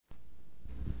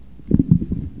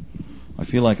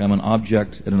feel like I'm an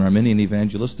object at an Arminian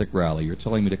evangelistic rally. You're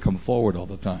telling me to come forward all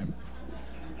the time.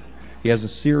 He has a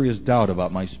serious doubt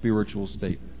about my spiritual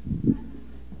state.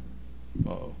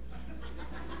 Uh-oh.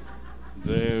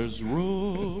 There's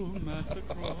room at the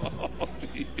cross.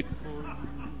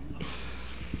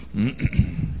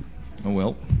 Oh,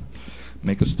 well,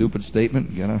 make a stupid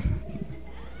statement, you gotta...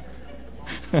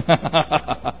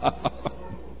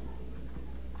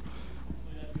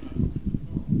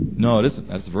 No, it isn't.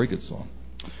 That's a very good song.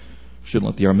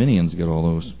 Shouldn't let the Arminians get all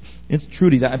those. It's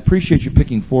Trudy, I appreciate you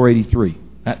picking 483.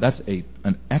 That's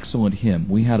an excellent hymn.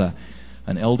 We had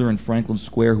an elder in Franklin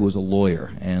Square who was a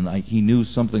lawyer, and he knew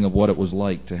something of what it was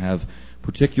like to have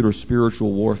particular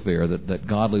spiritual warfare that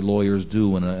godly lawyers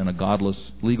do in a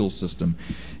godless legal system.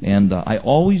 And I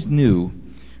always knew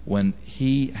when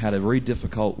he had a very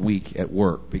difficult week at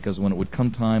work, because when it would come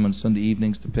time on Sunday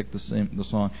evenings to pick the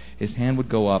song, his hand would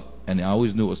go up, and I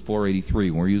always knew it was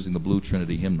 483 when we're using the Blue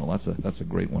Trinity hymnal. That's a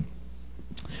great one.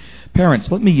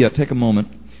 Parents, let me take a moment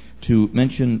to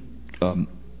mention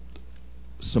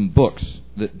some books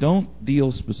that don't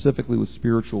deal specifically with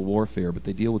spiritual warfare, but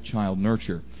they deal with child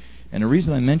nurture. And the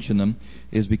reason I mention them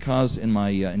is because in my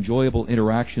enjoyable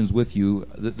interactions with you,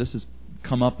 this has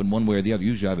come up in one way or the other.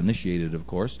 Usually I've initiated it, of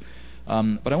course.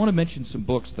 But I want to mention some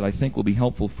books that I think will be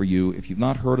helpful for you. If you've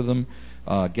not heard of them,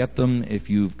 get them. If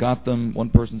you've got them, one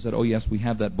person said, oh yes, we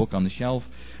have that book on the shelf.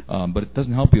 But it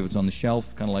doesn't help you if it's on the shelf,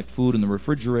 kind of like food in the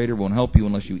refrigerator. It won't help you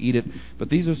unless you eat it. But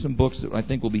these are some books that I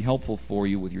think will be helpful for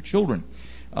you with your children.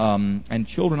 And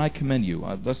children, I commend you.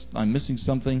 Unless I'm missing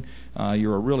something,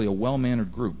 you're really a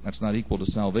well-mannered group. That's not equal to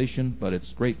salvation, but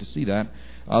it's great to see that.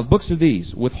 Books are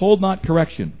these: Withhold Not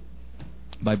Correction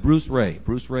by Bruce Ray.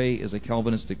 Bruce Ray is a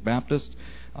Calvinistic Baptist.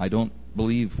 I don't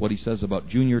believe what he says about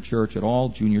junior church at all.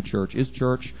 Junior church is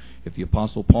church. If the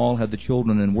Apostle Paul had the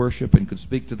children in worship and could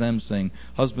speak to them saying,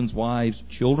 husbands, wives,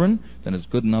 children, then it's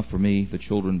good enough for me, the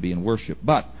children be in worship.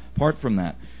 But apart from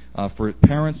that, for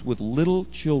parents with little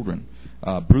children,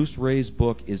 Bruce Ray's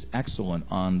book is excellent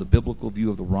on the biblical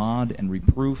view of the rod and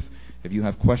reproof. If you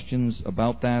have questions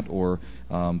about that or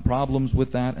problems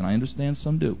with that, and I understand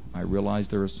some do. I realize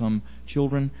there are some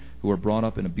children who are brought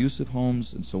up in abusive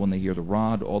homes, and so when they hear the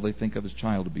rod, all they think of is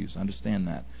child abuse. I understand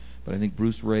that. But I think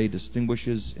Bruce Ray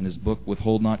distinguishes in his book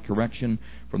Withhold Not Correction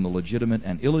from the legitimate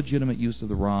and illegitimate use of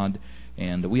the rod.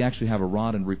 And we actually have a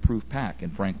rod and reproof pack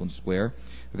in Franklin Square.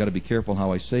 I've got to be careful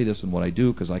how I say this and what I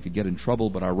do because I could get in trouble,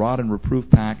 but our rod and reproof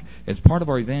pack is part of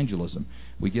our evangelism.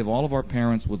 We give all of our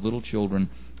parents with little children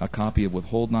a copy of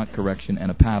Withhold Not Correction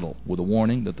and a paddle with a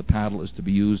warning that the paddle is to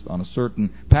be used on a certain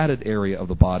padded area of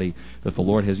the body that the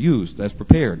Lord has used as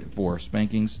prepared for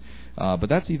spankings. But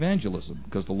that's evangelism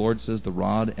because the Lord says the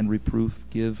rod and reproof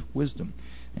give wisdom.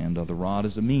 And the rod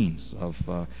is a means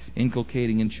of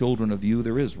inculcating in children a view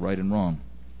there is right and wrong.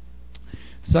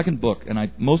 Second book,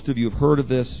 and most of you have heard of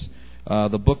this,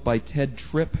 the book by Ted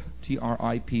Tripp,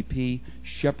 T-R-I-P-P,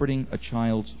 Shepherding a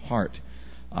Child's Heart.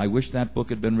 I wish that book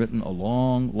had been written a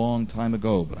long, long time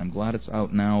ago, but I'm glad it's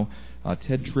out now.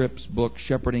 Ted Tripp's book,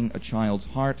 Shepherding a Child's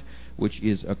Heart, which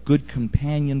is a good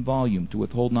companion volume to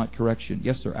Withhold Not Correction.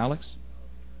 Yes, sir, Alex?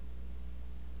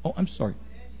 Oh, I'm sorry.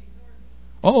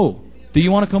 Oh, do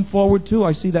you want to come forward too?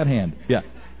 I see that hand. Yeah.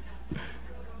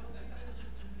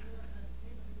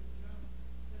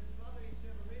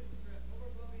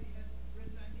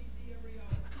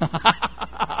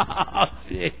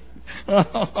 Gee.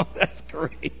 Oh, that's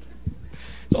great.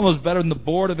 It's almost better than the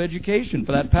Board of Education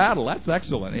for that paddle. That's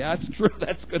excellent. Yeah, that's true.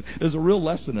 That's good. There's a real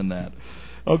lesson in that.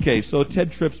 Okay, so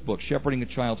Ted Tripp's book, Shepherding a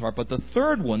Child's Heart. But the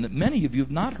third one that many of you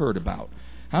have not heard about.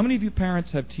 How many of you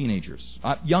parents have teenagers?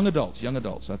 Young adults,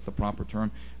 that's the proper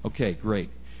term. Okay,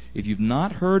 great. If you've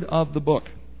not heard of the book,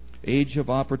 Age of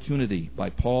Opportunity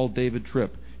by Paul David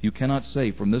Tripp, you cannot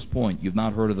say from this point you've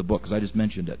not heard of the book because I just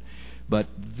mentioned it. But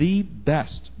the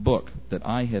best book that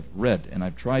I have read, and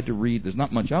I've tried to read, there's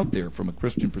not much out there from a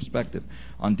Christian perspective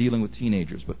on dealing with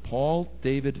teenagers, but Paul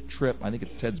David Tripp, I think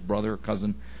it's Ted's brother or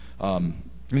cousin,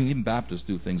 even Baptists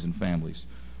do things in families.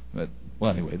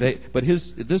 Well, anyway,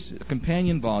 this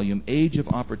companion volume, Age of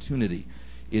Opportunity,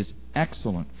 is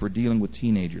excellent for dealing with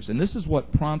teenagers. And this is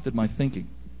what prompted my thinking.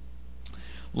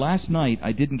 Last night,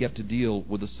 I didn't get to deal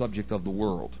with the subject of the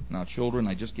world. Now, children,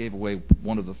 I just gave away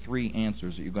one of the three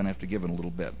answers that you're going to have to give in a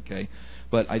little bit, okay?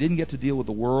 But I didn't get to deal with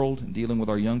the world and dealing with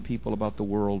our young people about the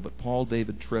world. But Paul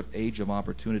David Tripp, Age of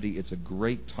Opportunity, it's a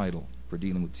great title for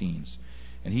dealing with teens.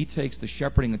 And he takes the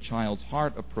shepherding a child's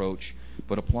heart approach,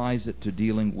 but applies it to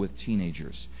dealing with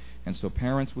teenagers. And so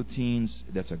parents with teens,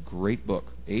 that's a great book.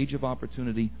 Age of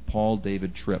Opportunity, Paul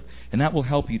David Tripp. And that will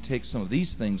help you take some of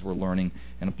these things we're learning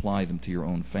and apply them to your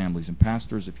own families. And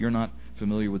pastors, if you're not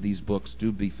familiar with these books,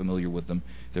 do be familiar with them.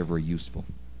 They're very useful.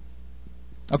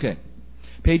 Okay,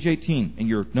 page 18 in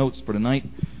your notes for tonight.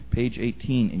 Page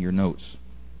 18 in your notes.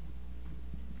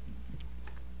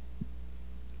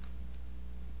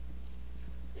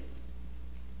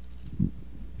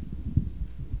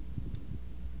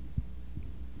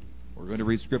 We're going to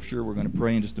read Scripture. We're going to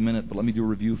pray in just a minute, but let me do a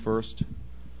review first.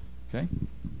 Okay?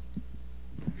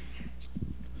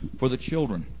 For the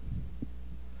children,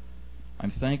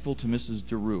 I'm thankful to Mrs.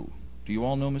 DeRue. Do you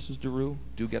all know Mrs. DeRue?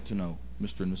 Do get to know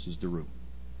Mr. and Mrs. DeRue.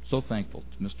 So thankful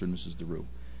to Mr. and Mrs. DeRue.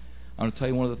 I'm going to tell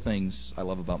you one of the things I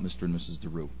love about Mr. and Mrs.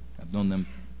 DeRue. I've known them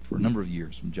for a number of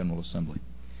years from General Assembly.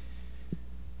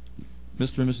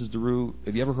 Mr. and Mrs. DeRue,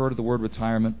 have you ever heard of the word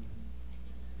retirement?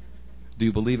 Do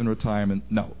you believe in retirement?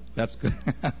 No. That's good.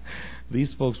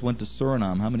 These folks went to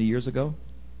Suriname how many years ago?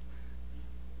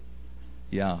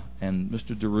 Yeah, and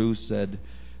Mr. DeRue said,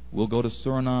 we'll go to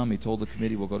Suriname. He told the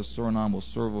committee, we'll go to Suriname, we'll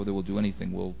serve over there, we'll do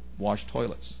anything. We'll wash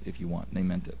toilets if you want. And they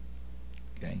meant it.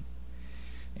 Okay?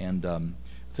 And I'll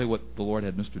tell you what the Lord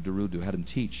had Mr. DeRue do. Had him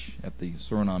teach at the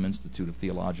Suriname Institute of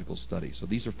Theological Study. So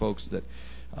these are folks that,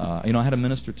 I had a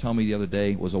minister tell me the other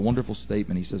day, it was a wonderful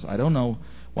statement. He says, I don't know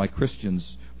why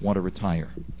Christians want to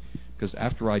retire. Because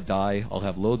after I die, I'll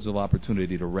have loads of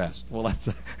opportunity to rest. Well,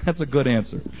 that's a good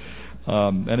answer.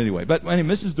 Anyway,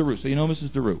 Mrs. DeRue. So you know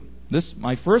Mrs. DeRue.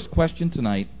 My first question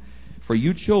tonight for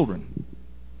you children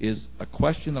is a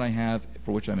question that I have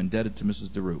for which I'm indebted to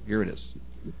Mrs. DeRue. Here it is.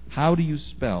 How do you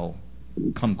spell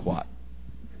kumquat?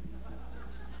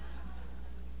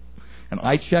 And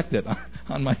I checked it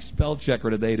on my spell checker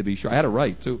today to be sure. I had it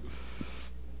right, too.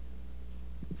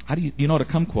 How do you know what a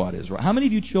kumquat is, right? How many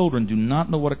of you children do not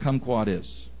know what a kumquat is?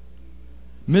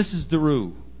 Mrs.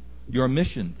 DeRue, your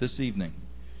mission this evening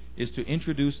is to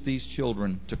introduce these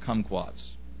children to kumquats.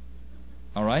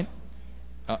 All right?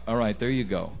 All right, there you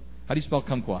go. How do you spell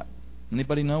kumquat?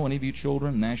 Anybody know? Any of you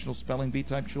children? National Spelling Bee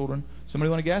type children? Somebody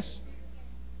want to guess?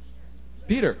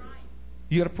 Peter.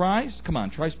 You got a prize? Come on,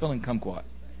 try spelling kumquat.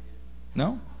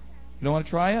 No? You don't want to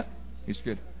try it? He's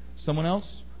good. Someone else?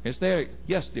 Yes, there.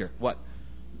 Yes, dear. What?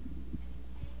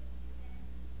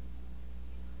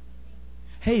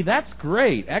 Hey, that's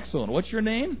great. Excellent. What's your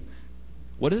name?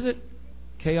 What is it?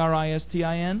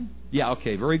 Kristin? Yeah,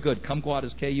 okay. Very good. Kumquat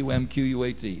is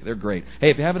Kumquat. They're great. Hey,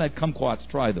 if you haven't had kumquats,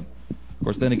 try them. Of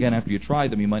course, then again, after you try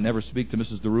them, you might never speak to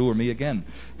Mrs. DeRue or me again.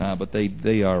 But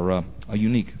they are a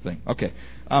unique thing. Okay.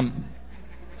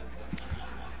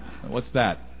 What's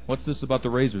that? What's this about the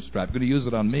razor strap? I'm going to use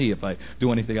it on me if I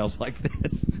do anything else like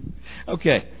this.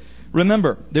 Okay.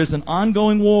 Remember, there's an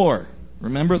ongoing war.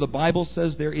 Remember, the Bible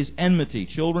says there is enmity.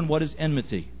 Children, what is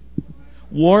enmity?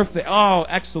 Warfare. Oh,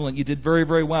 excellent. You did very,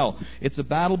 very well. It's a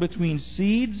battle between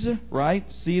seeds, right?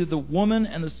 Seed of the woman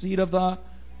and the seed of the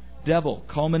devil,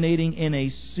 culminating in a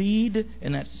seed,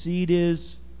 and that seed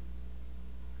is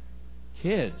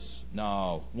kids.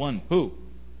 No. One. Who?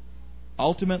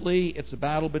 Ultimately, it's a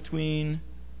battle between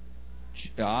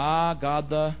God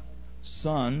the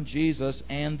Son, Jesus,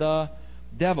 and the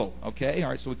devil. Okay? All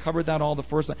right, so we covered that all the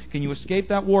first time. Can you escape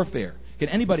that warfare? Can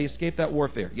anybody escape that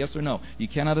warfare? Yes or no? You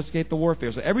cannot escape the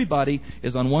warfare. So everybody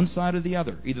is on one side or the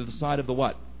other. Either the side of the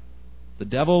what? The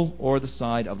devil or the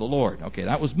side of the Lord. Okay,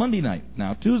 that was Monday night.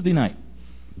 Now, Tuesday night.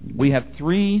 We have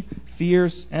 3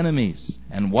 fierce enemies.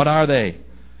 And what are they?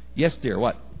 Yes, dear,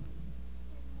 what?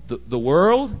 The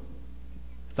world,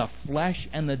 the flesh,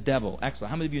 and the devil.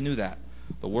 Excellent. How many of you knew that?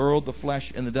 The world, the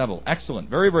flesh, and the devil. Excellent.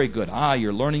 Very, very good.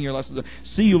 You're learning your lessons.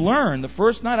 See, you learned the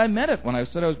first night I met it when I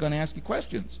said I was going to ask you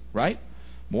questions, right?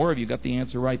 More of you got the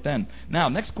answer right then. Now,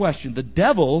 next question. The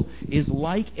devil is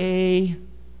like a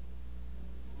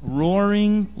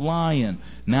roaring lion.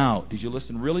 Now, did you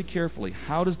listen really carefully?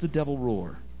 How does the devil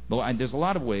roar? There's a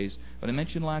lot of ways, but I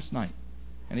mentioned last night.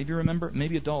 Any of you remember?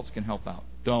 Maybe adults can help out.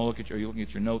 Don't look at are you looking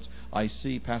at your notes? I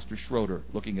see Pastor Schroeder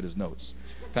looking at his notes.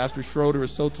 Pastor Schroeder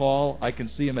is so tall, I can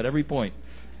see him at every point.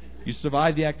 You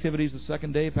survived the activities the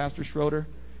second day, Pastor Schroeder?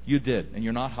 You did, and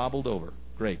you're not hobbled over.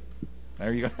 Great.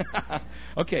 There you go.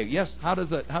 Okay, yes, how does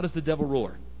the devil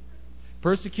roar?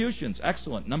 Persecutions.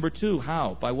 Excellent. Number 2,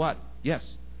 how? By what? Yes.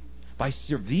 By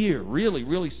severe, really,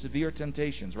 really severe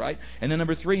temptations, right? And then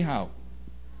number 3, how?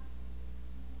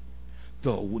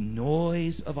 The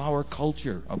noise of our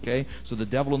culture, okay? So the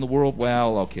devil in the world,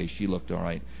 well, okay, she looked all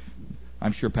right.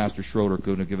 I'm sure Pastor Schroeder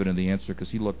couldn't have given her the answer because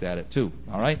he looked at it too,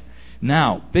 all right?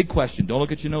 Now, big question. Don't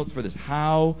look at your notes for this.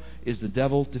 How is the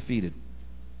devil defeated?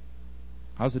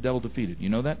 How's the devil defeated? You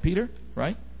know that, Peter?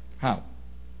 Right? How?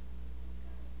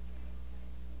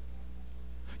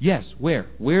 Yes, where?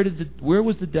 Where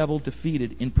was the devil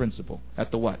defeated in principle? At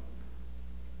the what?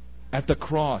 At the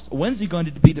cross. When's he going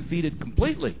to be defeated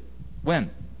completely?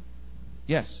 When?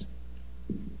 Yes.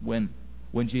 When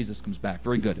Jesus comes back.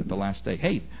 Very good. At the last day.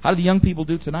 Hey, how do the young people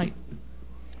do tonight?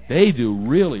 They do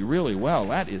really, really well.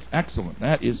 That is excellent.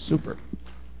 That is super.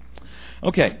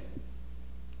 Okay.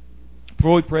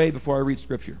 Before we pray, before I read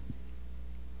Scripture,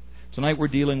 tonight we're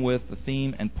dealing with the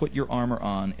theme, and put your armor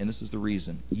on, and this is the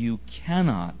reason. You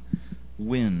cannot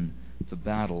win the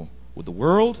battle with the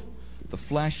world, the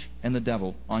flesh, and the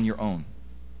devil on your own.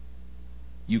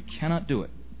 You cannot do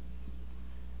it.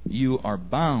 You are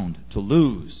bound to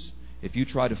lose if you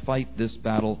try to fight this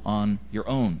battle on your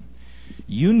own.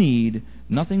 You need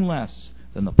nothing less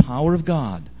than the power of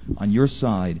God on your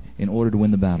side in order to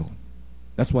win the battle.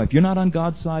 That's why if you're not on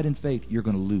God's side in faith, you're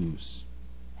going to lose.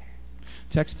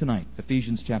 Text tonight,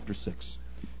 Ephesians chapter 6.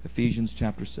 Ephesians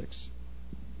chapter 6.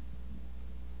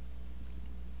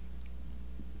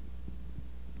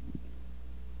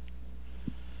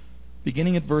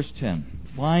 Beginning at verse 10.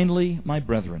 Finally, my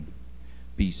brethren,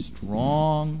 be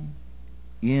strong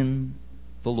in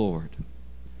the Lord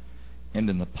and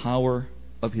in the power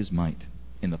of His might.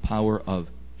 In the power of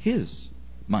His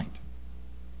might.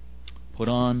 Put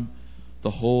on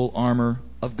the whole armor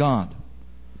of God,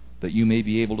 that you may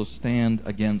be able to stand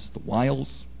against the wiles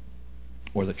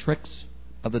or the tricks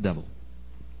of the devil.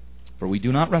 For we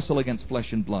do not wrestle against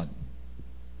flesh and blood.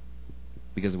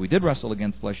 Because if we did wrestle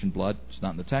against flesh and blood, it's not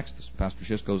in the text, it's Pastor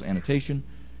Shishko's annotation.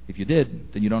 If you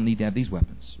did, then you don't need to have these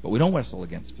weapons. But we don't wrestle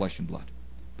against flesh and blood,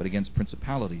 but against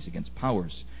principalities, against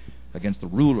powers, against the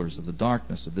rulers of the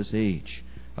darkness of this age,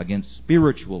 against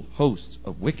spiritual hosts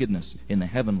of wickedness in the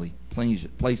heavenly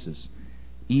places,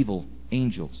 evil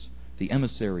angels, the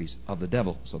emissaries of the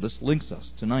devil. So this links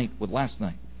us tonight with last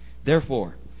night.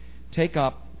 Therefore, take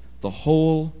up the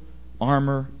whole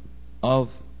armor of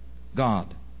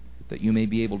God, that you may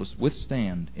be able to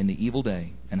withstand in the evil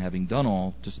day, and having done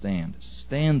all, to stand.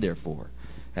 Stand therefore,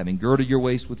 having girded your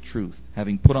waist with truth,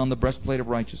 having put on the breastplate of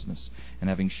righteousness, and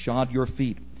having shod your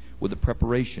feet with the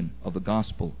preparation of the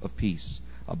gospel of peace.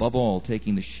 Above all,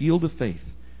 taking the shield of faith,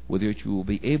 with which you will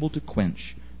be able to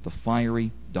quench the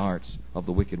fiery darts of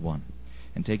the wicked one.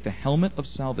 And take the helmet of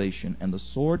salvation and the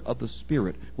sword of the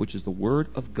Spirit, which is the word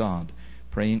of God,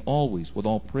 praying always with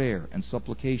all prayer and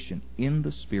supplication in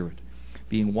the Spirit,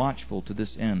 being watchful to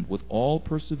this end with all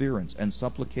perseverance and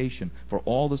supplication for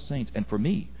all the saints and for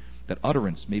me, that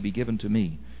utterance may be given to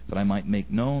me, that I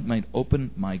might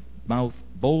open my mouth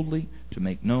boldly to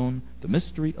make known the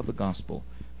mystery of the gospel,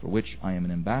 for which I am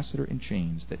an ambassador in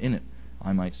chains, that in it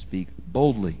I might speak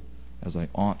boldly as I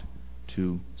ought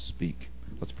to speak.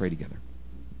 Let's pray together.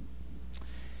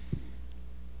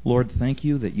 Lord, thank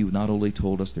you that you've not only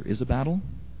told us there is a battle,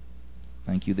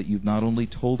 thank you that you've not only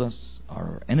told us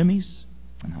our enemies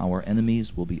and how our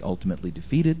enemies will be ultimately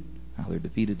defeated, how they're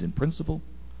defeated in principle,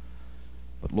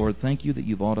 but Lord, thank you that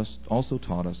you've also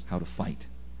taught us how to fight.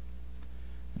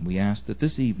 And we ask that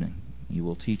this evening you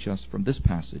will teach us from this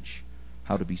passage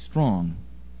how to be strong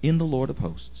in the Lord of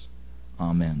hosts.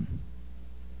 Amen.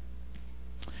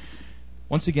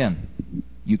 Once again,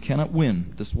 you cannot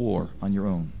win this war on your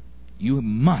own. You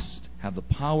must have the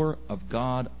power of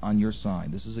God on your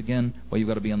side. This is again why you've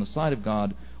got to be on the side of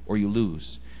God or you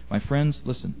lose. My friends,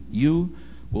 listen, you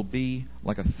will be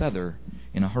like a feather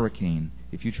in a hurricane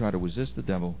if you try to resist the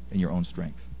devil in your own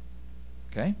strength.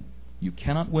 Okay? You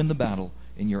cannot win the battle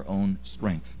in your own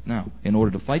strength. Now, in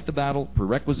order to fight the battle,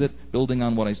 prerequisite, building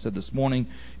on what I said this morning,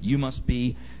 you must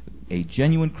be a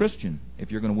genuine Christian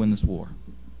if you're going to win this war.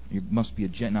 You must be a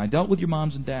genuine. Now, I dealt with your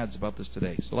moms and dads about this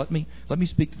today, so let me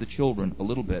speak to the children a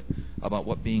little bit about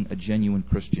what being a genuine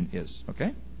Christian is.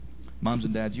 Okay? Moms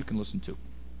and dads, you can listen too.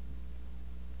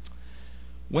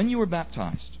 When you were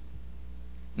baptized,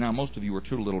 now most of you are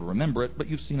too little to remember it, but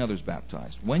you've seen others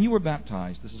baptized. When you were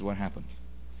baptized, this is what happened.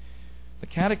 The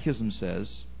catechism says,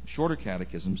 shorter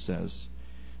catechism says,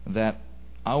 that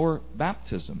our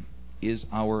baptism is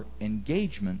our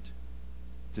engagement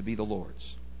to be the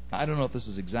Lord's. I don't know if this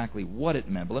is exactly what it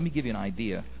meant, but let me give you an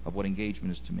idea of what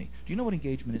engagement is to me. Do you know what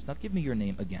engagement is? Now give me your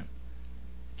name again.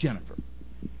 Jennifer.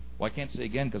 Well, I can't say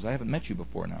again because I haven't met you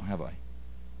before now, have I?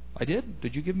 I did?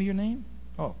 Did you give me your name?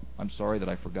 Oh, I'm sorry that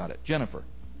I forgot it. Jennifer.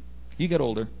 You get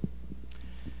older,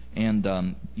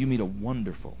 and you meet a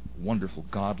wonderful, wonderful,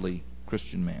 godly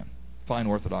Christian man. Fine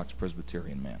Orthodox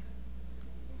Presbyterian man.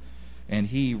 And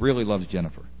he really loves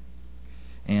Jennifer.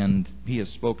 And he has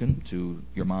spoken to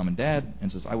your mom and dad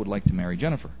and says, I would like to marry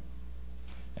Jennifer.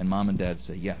 And mom and dad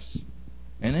say yes.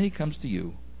 And then he comes to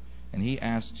you and he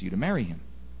asks you to marry him.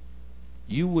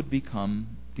 You would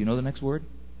become, do you know the next word?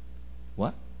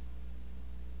 What?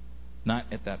 not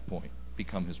at that point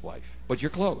become his wife. But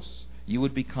you're close. You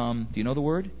would become, do you know the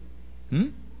word?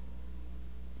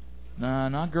 Nah,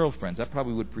 not girlfriends. That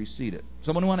probably would precede it.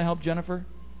 Someone want to help Jennifer?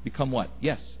 Become what?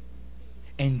 Yes.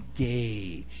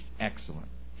 Engaged. Excellent.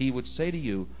 He would say to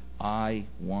you, I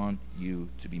want you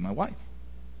to be my wife.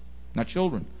 Now,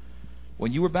 children,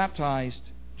 when you were baptized,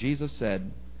 Jesus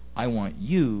said, I want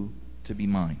you to be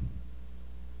mine.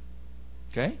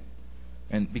 Okay?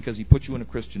 And because he put you in a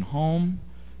Christian home,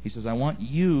 he says, I want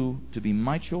you to be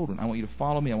my children. I want you to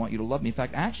follow me. I want you to love me. In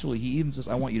fact, actually, he even says,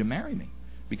 I want you to marry me.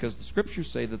 Because the Scriptures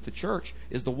say that the church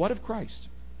is the what of Christ?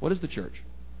 What is the church?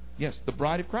 Yes, the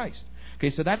bride of Christ. Okay,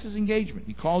 so that's his engagement.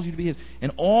 He calls you to be his.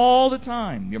 And all the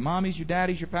time, your mommies, your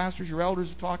daddies, your pastors, your elders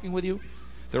are talking with you.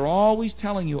 They're always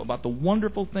telling you about the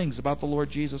wonderful things about the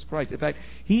Lord Jesus Christ. In fact,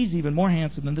 he's even more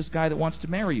handsome than this guy that wants to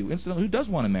marry you. Incidentally, who does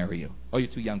want to marry you? Oh, you're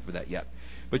too young for that yet.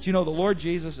 But you know, the Lord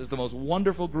Jesus is the most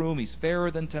wonderful groom. He's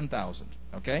fairer than 10,000.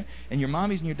 Okay? And your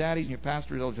mommies and your daddies and your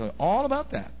pastors will tell you all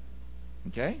about that.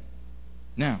 Okay?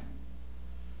 Now,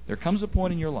 there comes a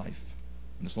point in your life,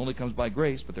 and this only comes by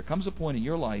grace, but there comes a point in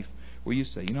your life where you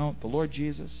say, you know, the Lord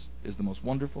Jesus is the most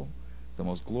wonderful, the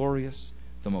most glorious,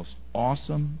 the most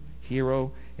awesome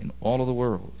hero in all of the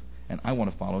world, and I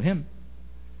want to follow him.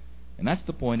 And that's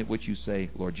the point at which you say,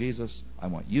 Lord Jesus, I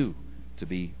want you to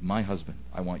be my husband.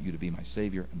 I want you to be my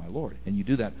Savior and my Lord. And you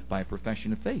do that by a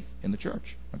profession of faith in the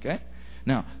church. Okay?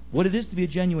 Now, what it is to be a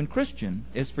genuine Christian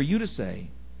is for you to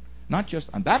say, not just,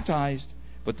 I'm baptized,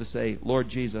 but to say, Lord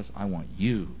Jesus, I want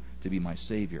you to be my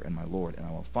Savior and my Lord, and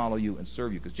I will follow you and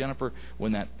serve you. Because Jennifer,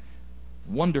 when that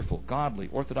wonderful, godly,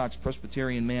 Orthodox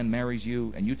Presbyterian man marries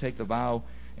you, and you take the vow,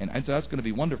 and so that's going to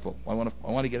be wonderful. I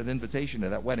want to get an invitation to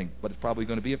that wedding, but it's probably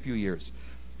going to be a few years.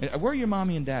 And where are your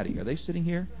mommy and daddy? Are they sitting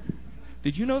here?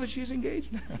 Did you know that she's engaged?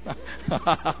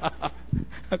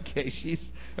 Okay, she's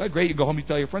great. You go home, you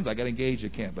tell your friends, I got engaged. You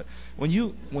can't. But when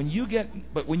you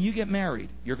get married,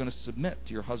 you're going to submit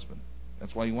to your husband.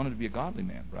 That's why you want him to be a godly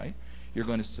man, right? You're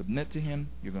going to submit to him.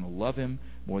 You're going to love him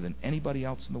more than anybody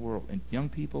else in the world. And young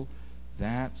people,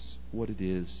 that's what it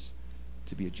is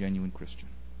to be a genuine Christian.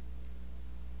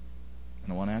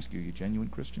 And I want to ask you, are you genuine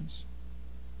Christians?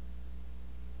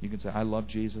 You can say, I love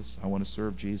Jesus. I want to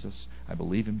serve Jesus. I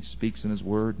believe him. He speaks in his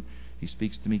word. He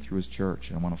speaks to me through his church,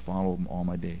 and I want to follow him all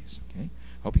my days. Okay?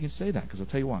 I hope you can say that, because I'll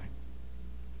tell you why.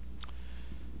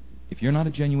 If you're not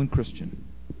a genuine Christian,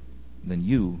 then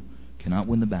you cannot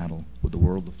win the battle with the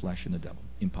world, the flesh, and the devil.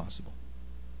 Impossible.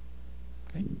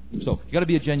 Okay? So, you've got to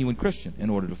be a genuine Christian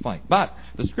in order to fight. But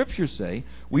the Scriptures say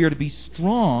we are to be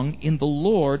strong in the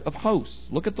Lord of hosts.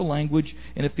 Look at the language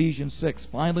in Ephesians 6.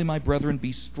 Finally, my brethren,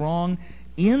 be strong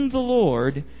in the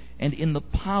Lord and in the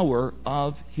power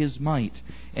of his might.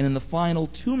 And in the final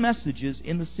two messages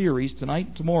in the series, tonight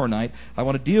and tomorrow night, I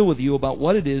want to deal with you about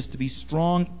what it is to be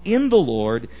strong in the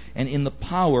Lord and in the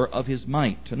power of his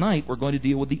might. Tonight, we're going to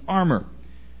deal with the armor.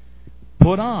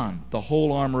 Put on the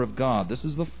whole armor of God. This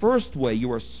is the first way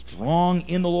you are strong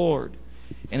in the Lord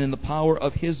and in the power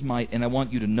of his might. And I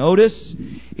want you to notice,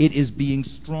 it is being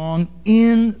strong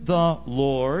in the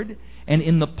Lord and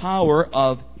in the power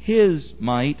of his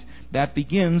might. That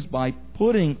begins by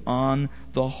putting on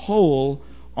the whole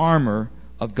armor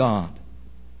of God.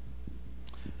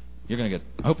 I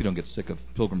hope you don't get sick of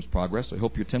Pilgrim's Progress. I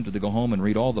hope you're tempted to go home and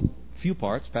read all the few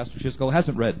parts Pastor Shishko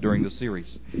hasn't read during the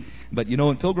series. But you know,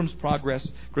 in Pilgrim's Progress,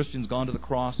 Christian's gone to the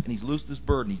cross and he's loosed his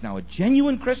burden. He's now a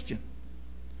genuine Christian.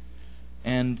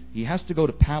 And he has to go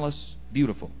to Palace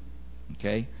Beautiful.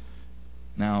 Okay?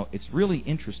 Now, it's really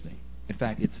interesting. In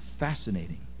fact, it's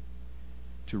fascinating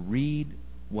to read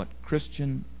what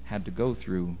Christian had to go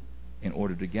through in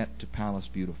order to get to Palace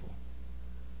Beautiful.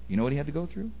 You know what he had to go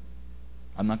through?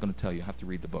 I'm not going to tell you. You have to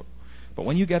read the book. But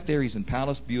when you get there, he's in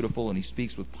Palace Beautiful, and he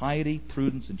speaks with piety,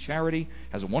 prudence, and charity,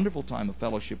 has a wonderful time of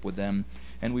fellowship with them.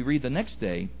 And we read the next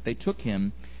day, they took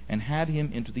him and had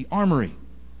him into the armory,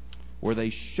 where they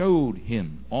showed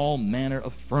him all manner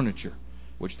of furniture,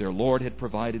 which their Lord had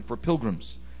provided for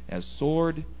pilgrims, as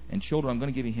sword and children. I'm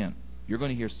going to give you a hint. You're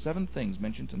going to hear 7 things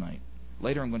mentioned tonight.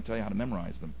 Later I'm going to tell you how to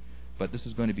memorize them. But this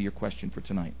is going to be your question for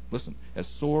tonight. Listen, as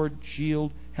sword,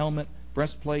 shield, helmet,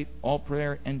 breastplate, all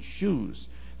prayer, and shoes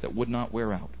that would not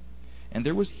wear out. And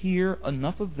there was here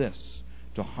enough of this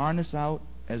to harness out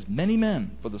as many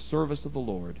men for the service of the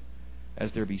Lord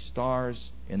as there be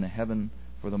stars in the heaven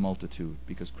for the multitude.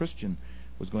 Because Christian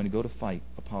was going to go to fight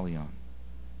Apollyon.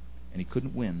 And he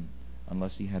couldn't win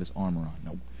unless he had his armor on.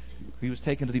 Now, he was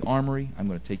taken to the armory. I'm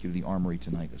going to take you to the armory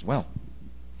tonight as well.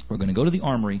 We're going to go to the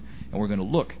armory and we're going to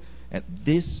look at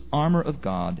this armor of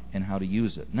God and how to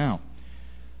use it. Now,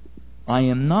 I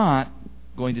am not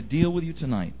going to deal with you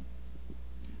tonight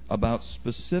about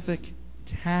specific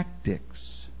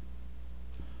tactics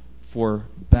for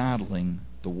battling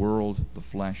the world, the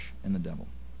flesh, and the devil.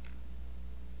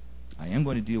 I am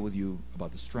going to deal with you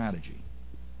about the strategy.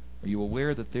 Are you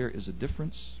aware that there is a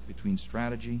difference between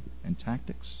strategy and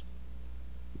tactics?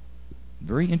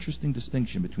 Very interesting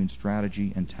distinction between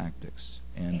strategy and tactics.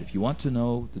 And if you want to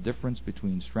know the difference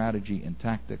between strategy and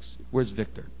tactics, where's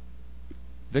Victor?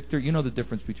 Victor, you know the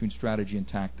difference between strategy and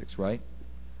tactics, right?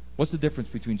 What's the difference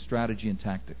between strategy and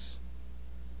tactics?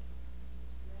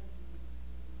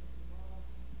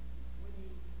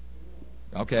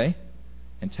 Okay.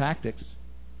 And tactics?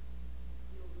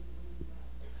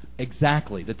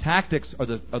 Exactly. The tactics are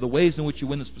the ways in which you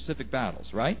win the specific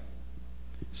battles, right?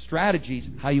 Strategies,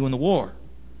 how you win the war.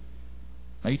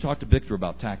 Now you talk to Victor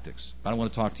about tactics. I don't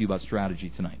want to talk to you about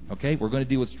strategy tonight. Okay? We're going to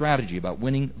deal with strategy, about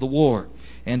winning the war.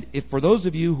 And if for those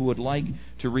of you who would like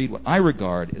to read what I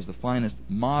regard as the finest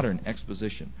modern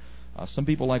exposition, some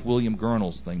people like William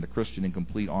Gurnall's thing, The Christian in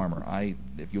Complete Armor.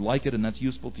 If you like it and that's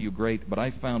useful to you, great. But I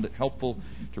found it helpful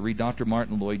to read Dr.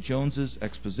 Martin Lloyd-Jones's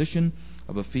exposition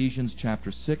of Ephesians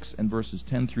chapter 6 and verses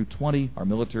 10 through 20. Our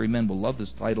military men will love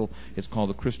this title. It's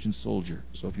called The Christian Soldier.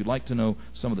 So if you'd like to know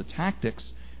some of the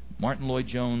tactics, Martin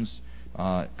Lloyd-Jones'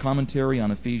 commentary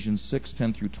on Ephesians 6,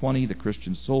 10 through 20, The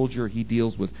Christian Soldier. He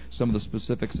deals with some of the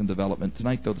specifics and development.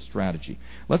 Tonight, though, the strategy.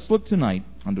 Let's look tonight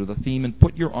under the theme, and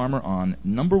put your armor on,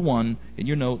 number 1 in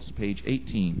your notes, page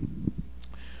 18.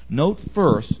 Note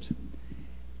first,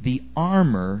 the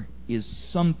armor is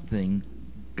something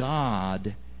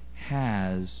God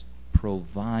has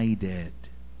provided.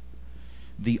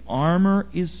 The armor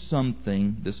is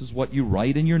something, this is what you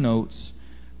write in your notes,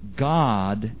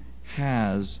 God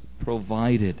has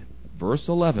provided. Verse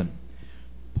 11,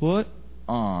 put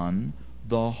on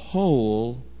the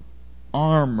whole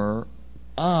armor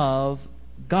of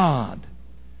God.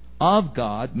 Of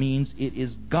God means it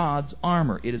is God's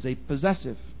armor. It is a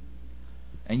possessive.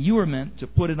 And you are meant to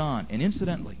put it on. And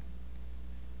incidentally,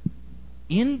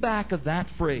 in back of that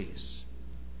phrase,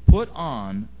 put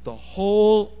on the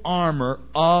whole armor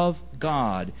of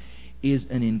God, is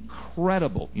an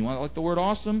incredible, you want to like the word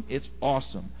awesome? It's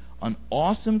awesome. An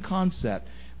awesome concept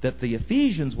that the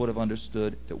Ephesians would have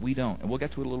understood that we don't. And we'll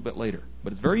get to it a little bit later.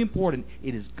 But it's very important.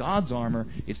 It is God's armor.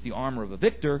 It's the armor of a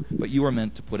victor, but you are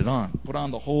meant to put it on. Put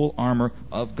on the whole armor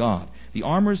of God. The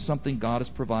armor is something God has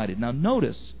provided. Now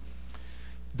notice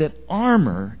that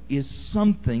armor is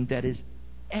something that is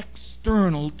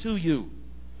external to you.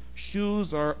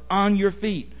 Shoes are on your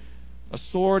feet. A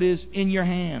sword is in your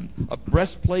hand. A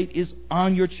breastplate is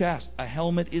on your chest. A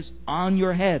helmet is on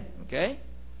your head. Okay?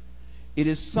 It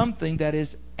is something that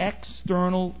is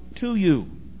external to you.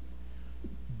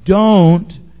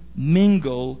 Don't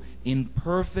mingle in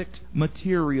perfect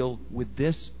material with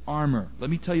this armor. Let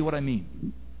me tell you what I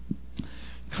mean.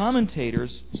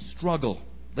 Commentators struggle.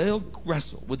 They'll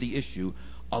wrestle with the issue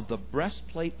of the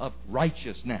breastplate of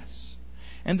righteousness.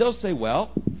 And they'll say,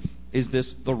 well, is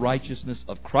this the righteousness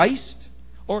of Christ,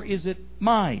 or is it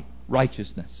my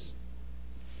righteousness?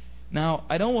 Now,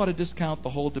 I don't want to discount the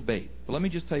whole debate, but let me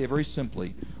just tell you very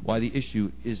simply why the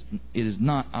issue is, it is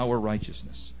not our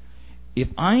righteousness. If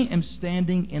I am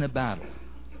standing in a battle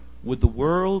with the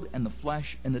world and the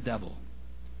flesh and the devil,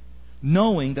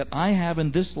 knowing that I have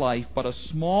in this life but a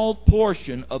small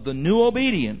portion of the new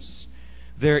obedience,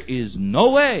 there is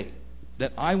no way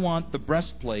that I want the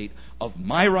breastplate of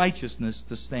my righteousness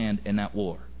to stand in that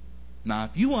war. Now,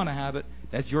 if you want to have it,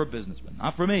 that's your business, but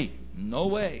not for me. No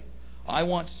way. I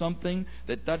want something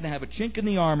that doesn't have a chink in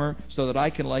the armor so that I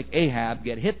can, like Ahab,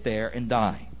 get hit there and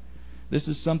die. This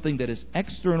is something that is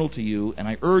external to you, and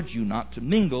I urge you not to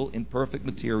mingle in perfect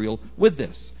material with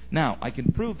this. Now, I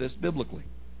can prove this biblically.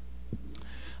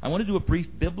 I want to do a brief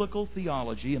biblical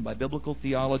theology, and by biblical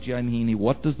theology I mean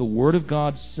what does the Word of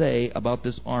God say about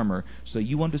this armor so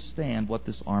you understand what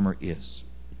this armor is.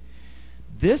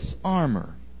 This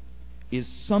armor is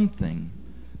something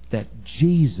that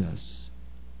Jesus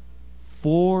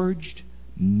forged,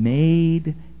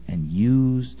 made, and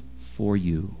used for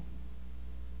you.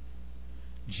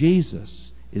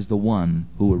 Jesus is the one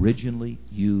who originally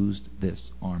used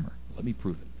this armor. Let me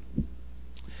prove it.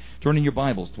 Turn in your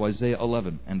Bibles to Isaiah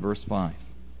 11 and verse 5.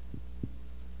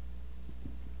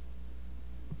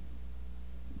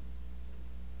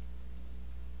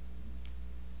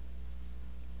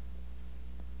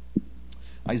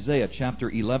 Isaiah chapter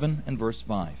 11 and verse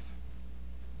 5.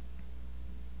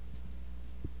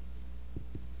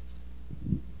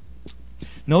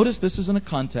 Notice this is in a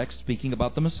context speaking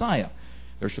about the Messiah.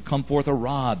 There shall come forth a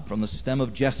rod from the stem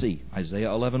of Jesse, Isaiah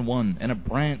 11:1, and a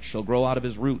branch shall grow out of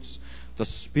his roots. The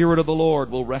Spirit of the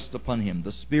Lord will rest upon him,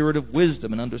 the Spirit of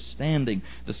wisdom and understanding,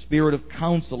 the Spirit of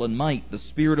counsel and might, the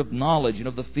Spirit of knowledge and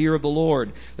of the fear of the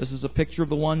Lord. This is a picture of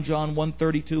the one, John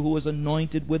 1:32, who was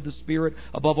anointed with the Spirit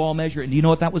above all measure. And do you know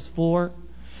what that was for?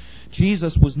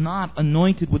 Jesus was not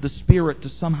anointed with the Spirit to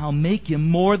somehow make him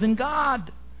more than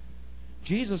God.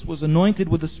 Jesus was anointed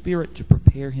with the Spirit to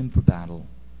prepare him for battle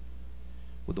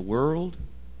with the world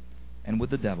and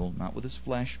with the devil, not with his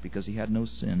flesh because he had no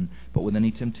sin, but with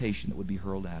any temptation that would be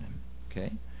hurled at him.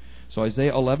 Okay? So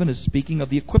Isaiah 11 is speaking of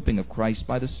the equipping of Christ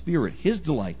by the Spirit. His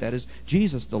delight, that is,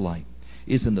 Jesus' delight,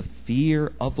 is in the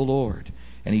fear of the Lord.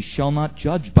 And he shall not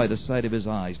judge by the sight of his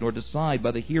eyes, nor decide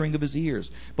by the hearing of his ears.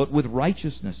 But with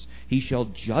righteousness he shall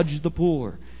judge the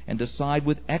poor, and decide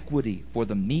with equity for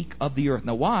the meek of the earth.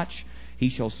 Now watch, he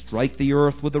shall strike the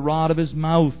earth with the rod of his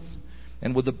mouth,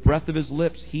 and with the breath of his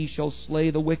lips he shall slay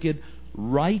the wicked.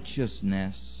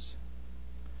 Righteousness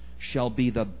shall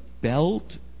be the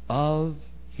belt of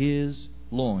his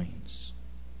loins,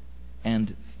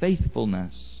 and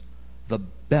faithfulness the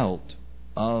belt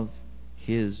of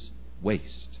his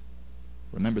waist.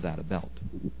 Remember that, a belt.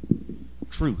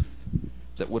 Truth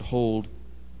that would hold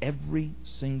every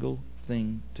single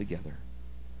thing together.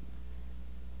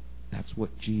 That's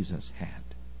what Jesus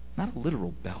had. Not a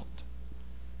literal belt,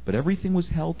 but everything was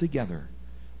held together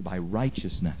by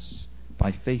righteousness,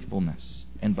 by faithfulness,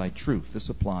 and by truth. This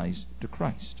applies to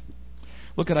Christ.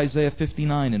 Look at Isaiah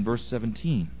 59 and verse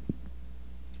 17.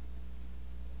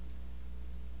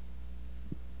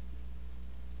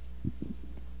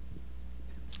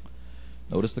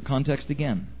 Notice the context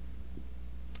again.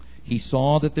 He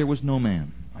saw that there was no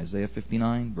man. Isaiah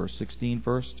 59, verse 16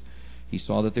 first. He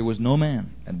saw that there was no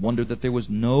man, and wondered that there was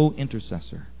no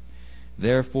intercessor.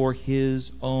 Therefore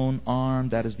his own arm,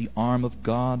 that is the arm of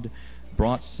God,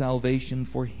 brought salvation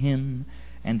for him,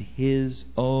 and his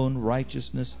own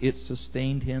righteousness, it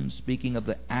sustained him. Speaking of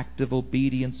the active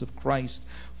obedience of Christ.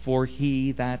 For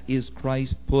he, that is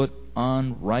Christ, put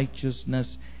on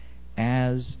righteousness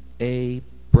as a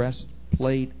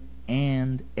breastplate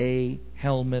and a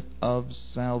helmet of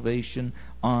salvation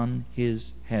on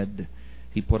his head.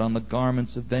 He put on the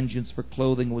garments of vengeance for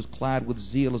clothing, and was clad with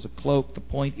zeal as a cloak. The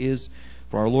point is,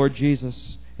 for our Lord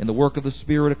Jesus, in the work of the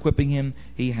Spirit equipping him,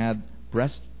 he had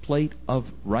breastplate of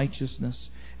righteousness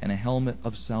and a helmet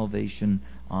of salvation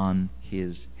on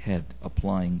his head,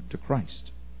 applying to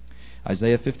Christ.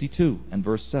 Isaiah 52 and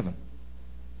verse 7.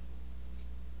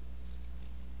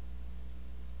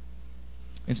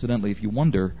 Incidentally, if you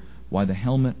wonder why the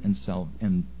helmet and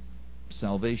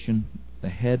salvation, the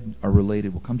head, are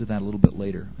related, we'll come to that a little bit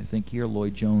later. I think here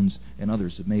Lloyd Jones and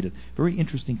others have made a very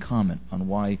interesting comment on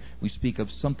why we speak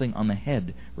of something on the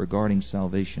head regarding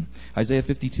salvation. Isaiah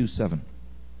 52:7.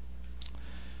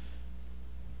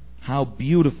 How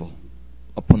beautiful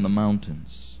upon the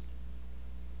mountains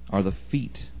are the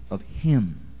feet of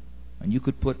him. And you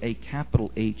could put a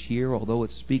capital H here, although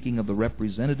it's speaking of the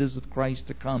representatives of Christ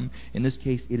to come. In this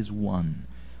case, it is one.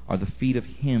 Are the feet of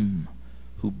him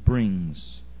who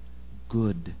brings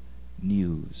good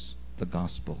news, the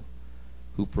gospel,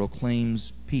 who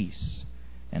proclaims peace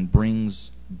and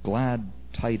brings glad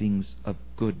tidings of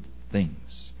good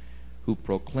things, who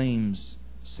proclaims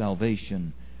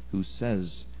salvation, who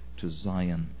says to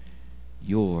Zion,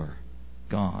 your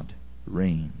God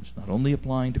reigns. Not only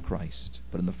applying to Christ,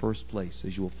 but in the first place,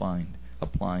 as you will find,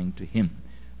 applying to him,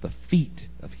 the feet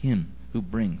of him who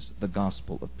brings the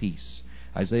gospel of peace.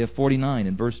 Isaiah 49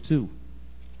 and verse 2.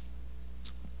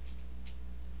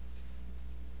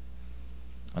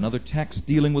 Another text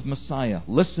dealing with Messiah.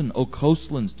 Listen, O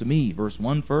coastlands, to me. Verse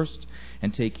 1 first.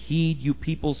 And take heed, you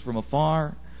peoples from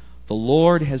afar. The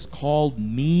Lord has called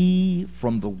me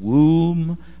from the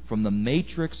womb, from the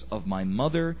matrix of my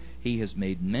mother. He has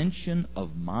made mention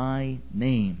of my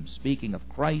name. Speaking of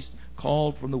Christ,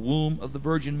 called from the womb of the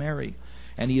Virgin Mary.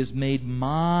 And he has made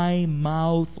my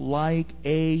mouth like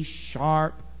a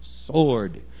sharp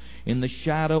sword. In the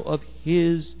shadow of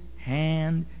his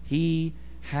hand he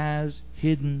has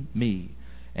hidden me,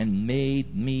 and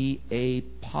made me a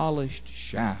polished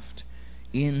shaft.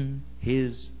 In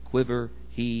his quiver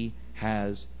he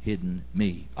has hidden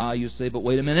me. You say, but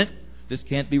wait a minute. This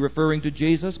can't be referring to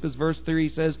Jesus, because verse 3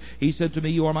 says, he said to me,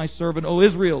 you are my servant, O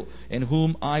Israel, in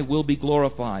whom I will be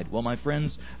glorified. Well, my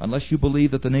friends, unless you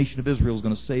believe that the nation of Israel is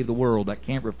going to save the world, that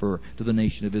can't refer to the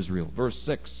nation of Israel. Verse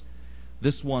 6,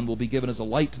 this one will be given as a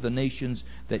light to the nations,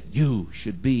 that you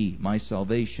should be my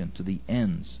salvation to the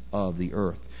ends of the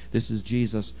earth. This is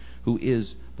Jesus, who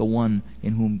is the one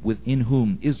within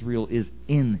whom Israel is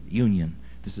in union.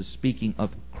 This is speaking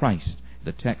of Christ.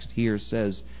 The text here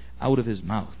says, out of his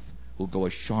mouth will go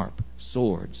a sharp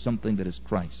sword, something that is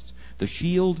Christ's. The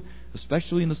shield,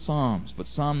 especially in the Psalms, but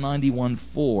Psalm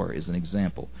 91:4 is an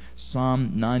example.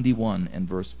 Psalm 91 and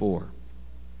verse 4.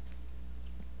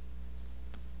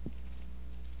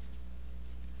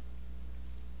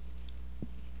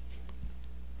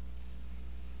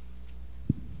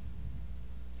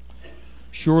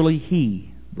 Surely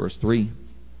He, verse 3,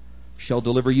 shall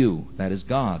deliver you, that is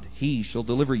God, He shall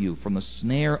deliver you from the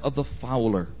snare of the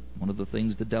fowler, one of the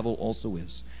things the devil also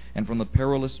is, and from the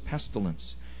perilous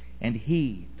pestilence. And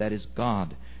He, that is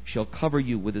God, shall cover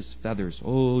you with His feathers.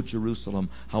 O Jerusalem,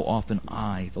 how often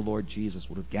I, the Lord Jesus,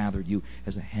 would have gathered you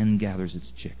as a hen gathers its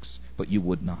chicks, but you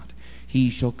would not. He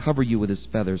shall cover you with His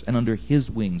feathers, and under His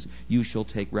wings you shall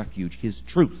take refuge. His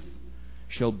truth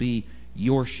shall be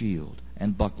your shield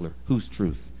and buckler. Whose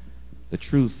truth? The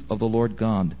truth of the Lord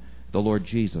God, the Lord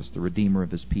Jesus, the Redeemer of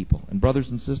His people. And brothers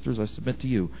and sisters, I submit to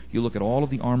you, you look at all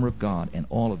of the armor of God, and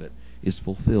all of it is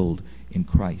fulfilled in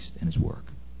Christ and His work.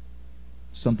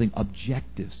 Something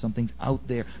objective, something's out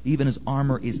there. Even His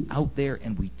armor is out there,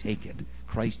 and we take it.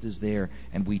 Christ is there,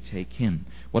 and we take Him.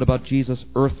 What about Jesus'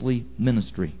 earthly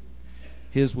ministry?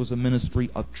 His was a ministry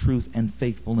of truth and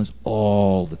faithfulness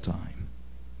all the time.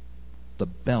 The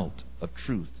belt of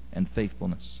truth and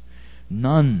faithfulness.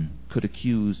 None could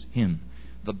accuse Him.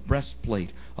 The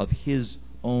breastplate of His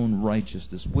own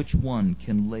righteousness. Which one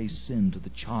can lay sin to the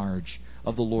charge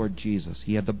of the Lord Jesus?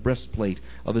 He had the breastplate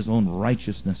of His own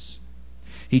righteousness.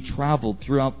 He traveled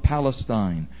throughout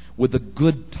Palestine with the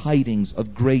good tidings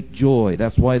of great joy.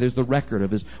 That's why there's the record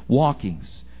of His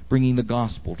walkings, bringing the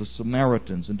gospel to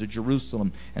Samaritans and to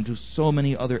Jerusalem and to so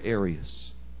many other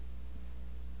areas.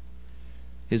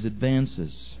 His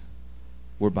advances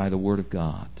were by the Word of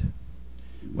God.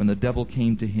 When the devil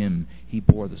came to Him, He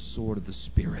bore the sword of the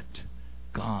Spirit.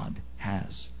 God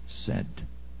has said.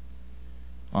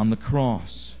 On the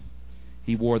cross,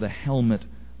 He wore the helmet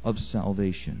of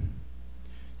salvation.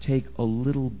 Take a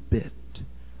little bit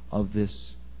of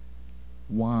this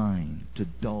wine to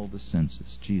dull the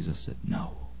senses. Jesus said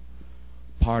no.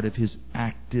 Part of His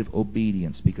active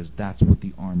obedience, because that's what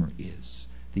the armor is.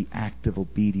 The active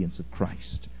obedience of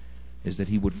Christ is that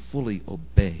He would fully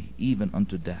obey, even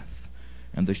unto death.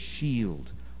 And the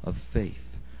shield of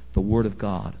faith, the Word of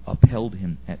God, upheld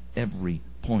Him at every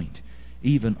point.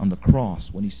 Even on the cross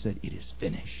when He said, "It is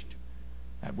finished."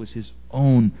 That was His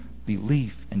own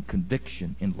belief and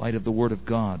conviction in light of the Word of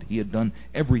God. He had done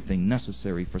everything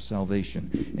necessary for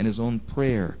salvation. In His own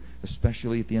prayer,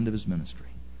 especially at the end of His ministry,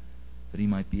 that He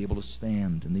might be able to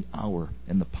stand in the hour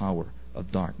and the power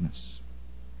of darkness.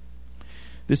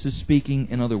 This is speaking,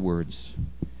 in other words,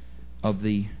 of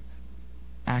the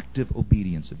active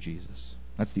obedience of Jesus.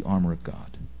 That's the armor of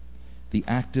God. The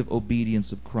active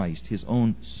obedience of Christ, His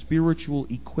own spiritual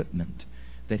equipment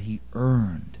that He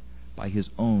earned by His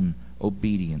own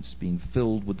obedience, being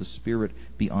filled with the Spirit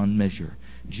beyond measure.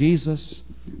 Jesus'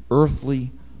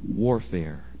 earthly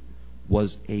warfare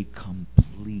was a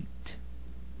complete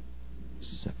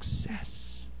success.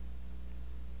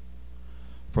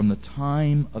 From the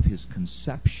time of His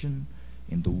conception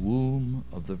in the womb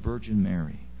of the Virgin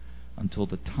Mary until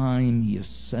the time He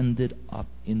ascended up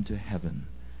into heaven,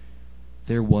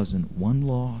 there wasn't one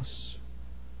loss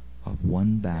of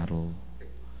one battle,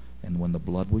 and when the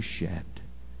blood was shed,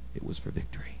 it was for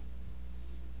victory.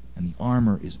 And the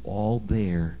armor is all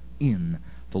there in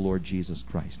the Lord Jesus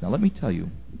Christ. Now let me tell you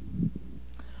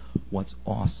what's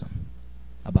awesome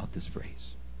about this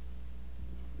phrase.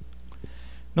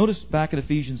 Notice back at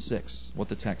Ephesians 6 what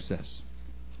the text says.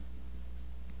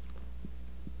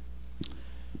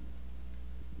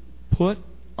 Put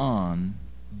on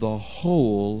the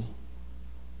whole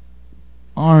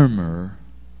armor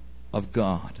of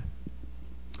God.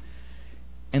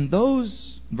 And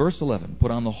those, verse 11, put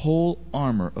on the whole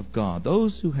armor of God.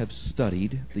 Those who have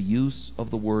studied the use of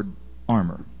the word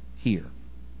armor here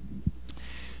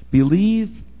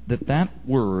believe that that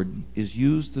word is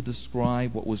used to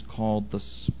describe what was called the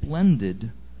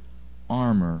splendid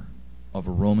armor of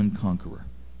a Roman conqueror.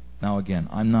 Now again,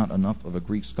 I'm not enough of a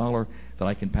Greek scholar that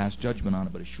I can pass judgment on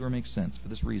it, but it sure makes sense for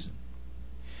this reason.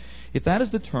 If that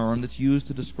is the term that's used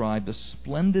to describe the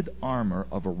splendid armor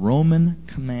of a Roman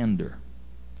commander,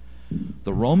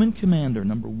 the Roman commander,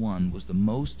 number one, was the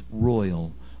most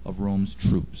royal of Rome's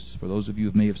troops. For those of you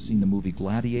who may have seen the movie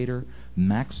Gladiator,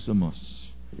 Maximus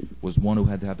was one who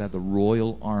had to have had the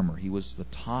royal armor. He was the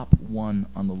top one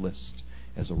on the list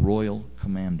as a royal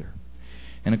commander.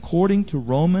 And according to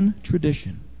Roman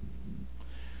tradition,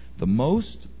 the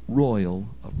most royal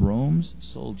of Rome's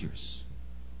soldiers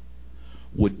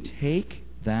would take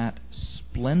that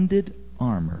splendid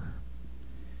armor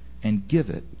and give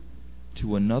it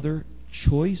to another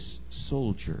choice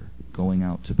soldier going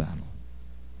out to battle.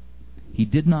 He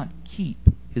did not keep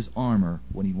his armor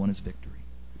when he won his victory.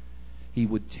 He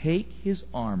would take his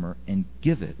armor and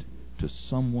give it to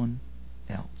someone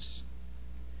else.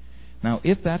 Now,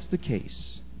 if that's the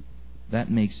case, that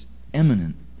makes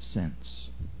eminent sense.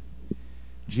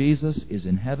 Jesus is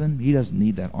in heaven. He doesn't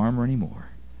need that armor anymore.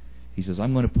 He says,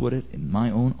 I'm going to put it in my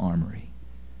own armory,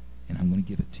 and I'm going to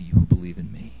give it to you who believe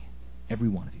in me. Every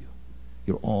one of you.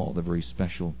 You're all the very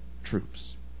special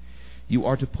troops. You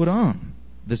are to put on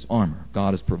this armor.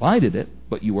 God has provided it,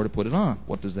 but you are to put it on.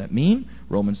 What does that mean?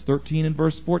 Romans 13 and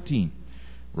verse 14.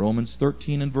 Romans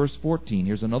 13 and verse 14.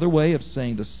 Here's another way of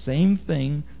saying the same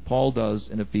thing Paul does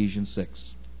in Ephesians 6.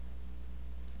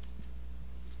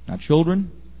 Now,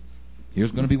 children,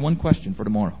 here's going to be one question for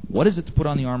tomorrow. What is it to put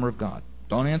on the armor of God?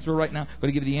 Don't answer it right now. I'm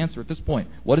going to give you the answer at this point.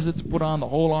 What is it to put on the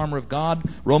whole armor of God?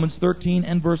 Romans 13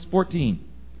 and verse 14.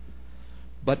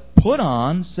 But put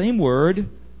on, same word,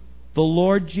 the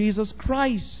Lord Jesus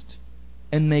Christ,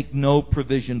 and make no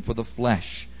provision for the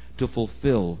flesh to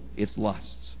fulfill its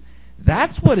lusts.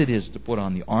 That's what it is to put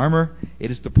on the armor.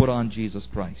 It is to put on Jesus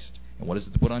Christ. And what is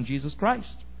it to put on Jesus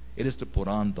Christ? It is to put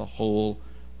on the whole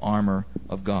armor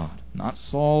of God. Not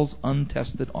Saul's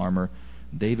untested armor.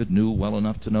 David knew well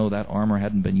enough to know that armor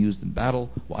hadn't been used in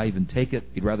battle. Why even take it?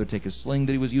 He'd rather take his sling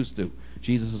that he was used to.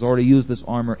 Jesus has already used this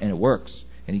armor, and it works.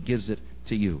 And he gives it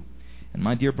to you. And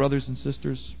my dear brothers and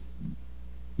sisters,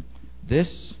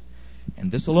 this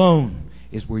and this alone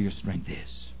is where your strength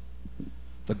is.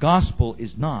 The gospel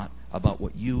is not about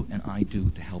what you and I do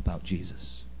to help out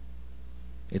Jesus.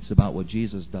 It's about what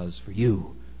Jesus does for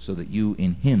you so that you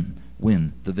in Him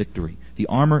win the victory. The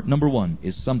armor, number one,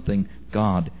 is something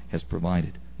God has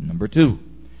provided. Number two,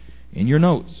 in your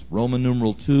notes, Roman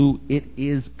numeral 2, it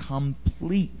is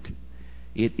complete.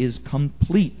 It is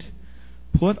complete.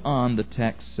 Put on, the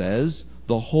text says,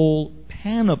 the whole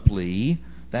panoply,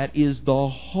 that is the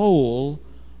whole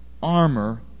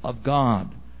armor of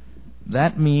God.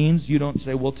 That means you don't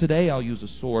say, well, today I'll use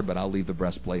a sword, but I'll leave the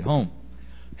breastplate home.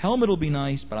 Helmet will be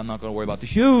nice, but I'm not going to worry about the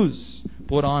shoes.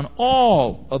 Put on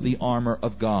all of the armor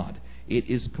of God. It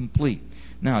is complete.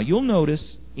 Now, you'll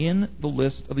notice in the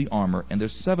list of the armor, and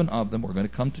there's 7 of them. We're going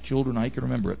to come to children. I can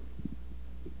remember it.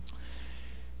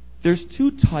 There's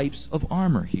 2 types of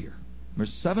armor here.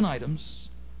 There's 7 items.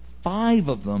 5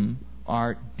 of them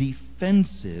are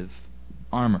defensive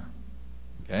armor.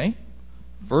 Okay?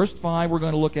 First 5 we're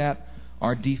going to look at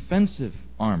are defensive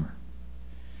armor.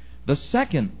 The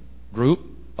second group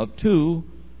of 2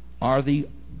 are the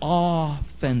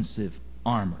offensive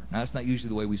armor. Now, that's not usually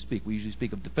the way we speak. We usually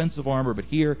speak of defensive armor, but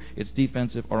here it's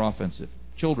defensive or offensive.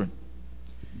 Children,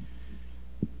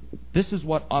 this is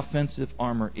what offensive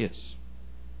armor is.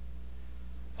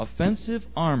 Offensive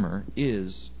armor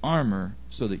is armor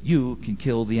so that you can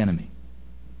kill the enemy.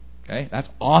 Okay? That's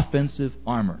offensive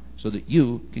armor, so that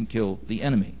you can kill the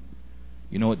enemy.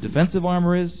 You know what defensive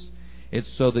armor is? It's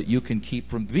so that you can keep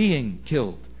from being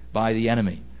killed by the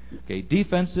enemy. Okay,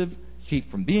 defensive, keep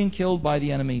from being killed by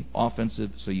the enemy.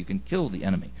 Offensive, so you can kill the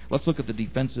enemy. Let's look at the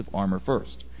defensive armor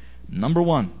first. Number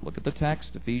 1, look at the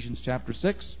text, Ephesians chapter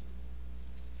 6,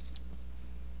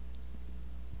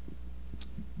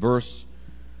 verse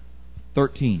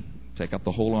 13. Take up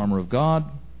the whole armor of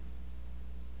God,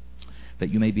 that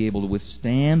you may be able to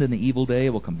withstand in the evil day.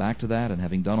 We'll come back to that. And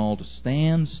having done all to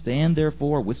stand, stand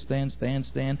therefore, withstand,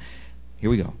 stand. Here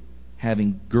we go.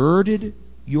 Having girded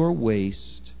your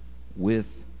waist with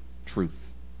truth.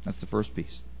 That's the first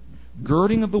piece.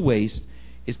 Girding of the waist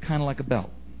is kind of like a belt.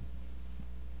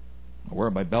 I wear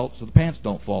my belt so the pants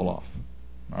don't fall off.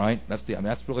 All right? That's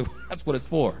what it's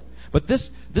for. But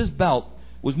this belt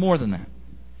was more than that.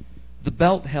 The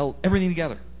belt held everything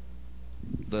together.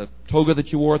 The toga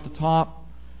that you wore at the top,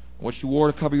 what you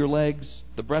wore to cover your legs,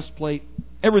 the breastplate,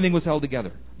 everything was held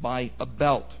together by a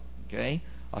belt. Okay?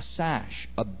 A sash,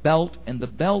 a belt, and the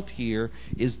belt here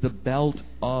is the belt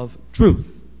of truth.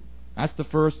 That's the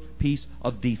first piece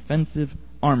of defensive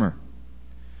armor.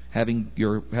 Having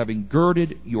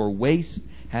girded your waist,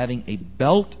 having a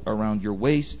belt around your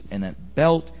waist, and that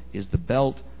belt is the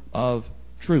belt of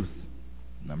truth.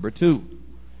 Number 2,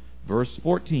 verse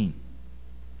 14.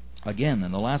 Again,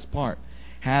 in the last part,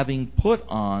 having put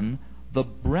on the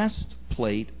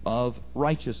breastplate of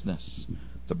righteousness.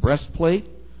 The breastplate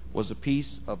was a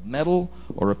piece of metal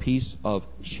or a piece of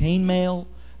chainmail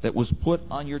that was put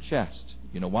on your chest.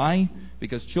 You know why?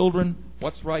 Because, children,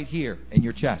 what's right here in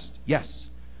your chest? Yes.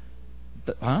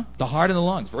 The heart and the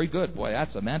lungs. Very good. Boy,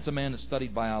 that's a man that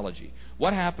studied biology.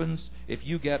 What happens if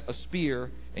you get a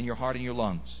spear in your heart and your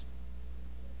lungs?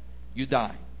 You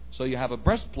die. So you have a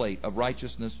breastplate of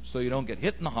righteousness so you don't get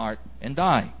hit in the heart and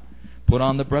die. Put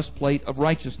on the breastplate of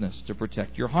righteousness to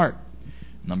protect your heart.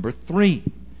 Number 3,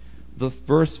 the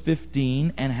verse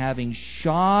 15, and having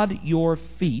shod your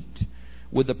feet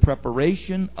with the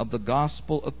preparation of the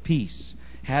gospel of peace.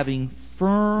 Having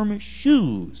firm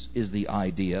shoes is the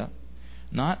idea.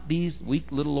 Not these weak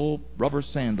little old rubber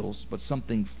sandals, but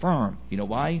something firm. You know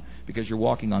why? Because you're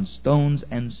walking on stones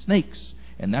and snakes,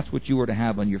 and that's what you are to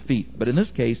have on your feet. But in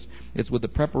this case, it's with the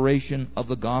preparation of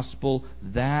the gospel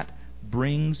that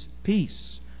brings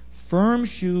peace. Firm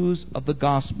shoes of the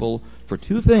gospel for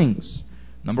 2 things.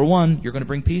 Number 1, you're going to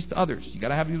bring peace to others. You've got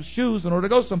to have your shoes in order to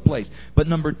go someplace. But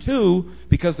number 2,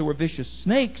 because there were vicious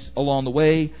snakes along the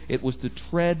way, it was to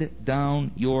tread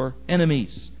down your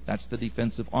enemies. That's the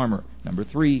defensive armor. Number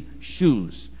 3,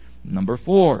 shoes. Number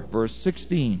 4, verse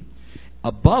 16.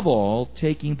 Above all,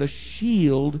 taking the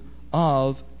shield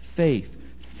of faith.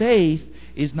 Faith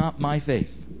is not my faith.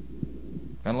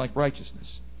 Kind of like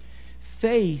righteousness.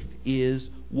 Faith is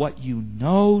what you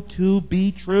know to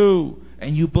be true,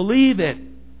 and you believe it.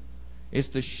 It's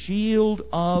the shield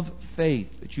of faith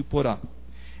that you put up.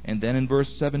 And then in verse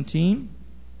 17,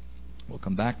 we'll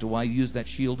come back to why you use that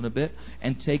shield in a bit,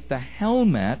 and take the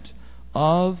helmet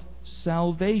of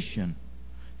salvation.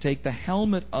 Take the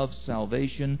helmet of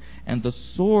salvation and the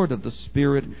sword of the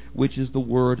Spirit, which is the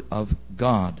Word of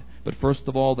God. But first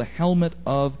of all, the helmet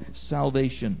of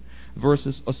salvation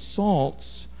versus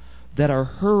assaults that are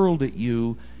hurled at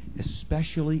you,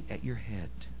 especially at your head.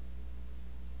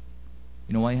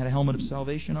 You know why he had a helmet of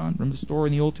salvation on? Remember the story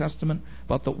in the Old Testament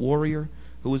about the warrior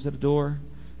who was at a door,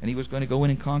 and he was going to go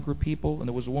in and conquer people, and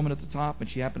there was a woman at the top, and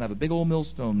she happened to have a big old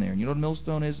millstone there. And you know what a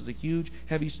millstone is? It's a huge,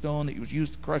 heavy stone that was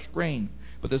used to crush grain.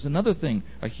 But there's another thing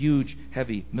a huge,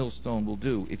 heavy millstone will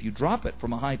do. If you drop it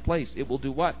from a high place, it will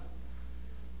do what?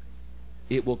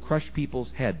 It will crush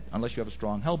people's head, unless you have a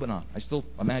strong helmet on. I still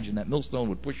imagine that millstone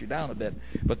would push you down a bit.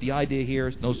 But the idea here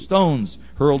is no stones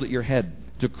hurled at your head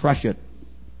to crush it.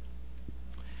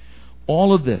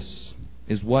 All of this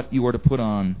is what you are to put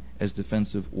on as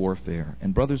defensive warfare.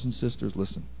 And brothers and sisters,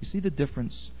 listen. You see the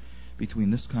difference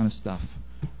between this kind of stuff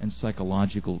and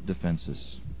psychological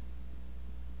defenses?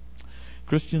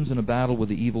 Christians in a battle with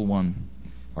the evil one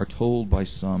are told by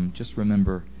some, just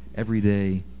remember, every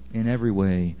day, in every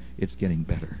way, it's getting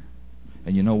better.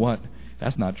 And you know what?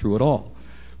 That's not true at all.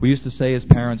 We used to say as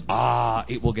parents,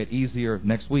 it will get easier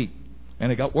next week.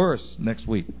 And it got worse next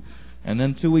week. And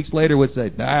then 2 weeks later we'd say,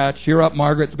 cheer up,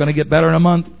 Margaret, it's going to get better in a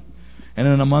month. And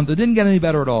in a month it didn't get any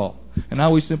better at all. And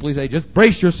now we simply say, just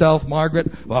brace yourself, Margaret.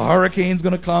 A hurricane's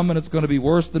going to come and it's going to be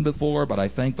worse than before. But I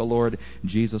thank the Lord,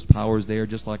 Jesus' power is there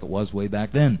just like it was way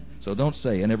back then. So don't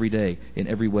say, in every day, in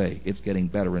every way, it's getting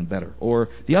better and better. Or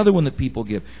the other one that people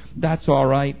give, that's all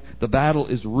right. The battle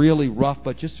is really rough,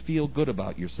 but just feel good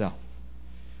about yourself.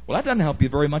 Well, that doesn't help you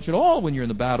very much at all when you're in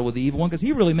the battle with the evil one, because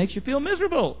he really makes you feel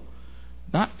miserable.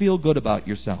 Not feel good about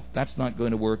yourself. That's not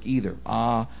going to work either.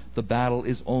 The battle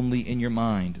is only in your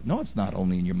mind. No, it's not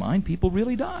only in your mind. People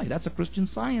really die. That's a Christian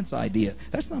Science idea.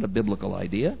 That's not a biblical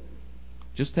idea.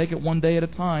 Just take it one day at a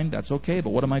time. That's okay,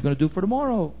 but what am I going to do for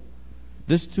tomorrow?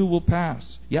 This too will pass.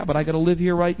 Yeah, but I got to live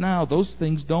here right now. Those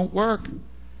things don't work.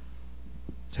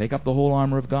 Take up the whole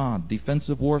armor of God.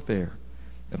 Defensive warfare.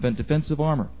 Defensive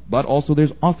armor. But also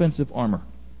there's offensive armor.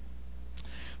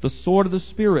 The sword of the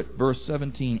Spirit, verse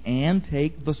 17, and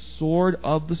take the sword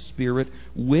of the Spirit,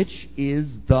 which is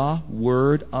the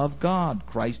Word of God,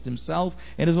 Christ Himself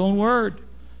and His own Word.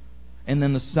 And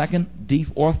then the second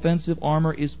offensive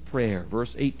armor is prayer.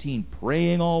 Verse 18,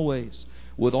 praying always,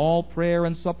 with all prayer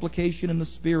and supplication in the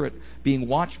Spirit, being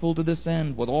watchful to this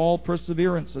end, with all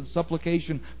perseverance and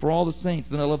supplication for all the saints.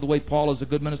 Then I love the way Paul, as a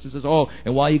good minister, says,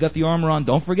 and while you got the armor on,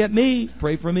 don't forget me.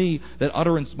 Pray for me, that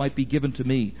utterance might be given to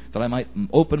me, that I might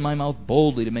open my mouth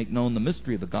boldly to make known the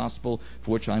mystery of the gospel,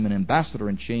 for which I am an ambassador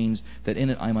in chains, that in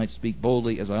it I might speak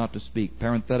boldly as I ought to speak.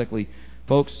 Parenthetically,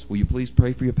 folks, will you please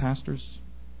pray for your pastors?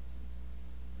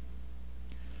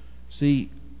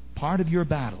 See, part of your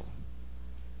battle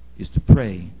is to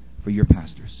pray for your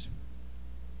pastors.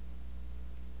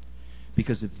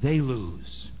 Because if they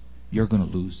lose, you're going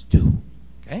to lose too.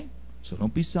 Okay? So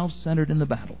don't be self-centered in the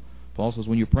battle. Paul says,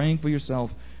 when you're praying for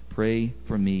yourself, pray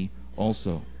for me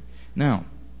also. Now,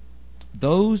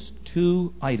 those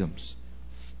 2 items,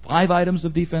 5 items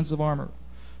of defensive armor,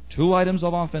 2 items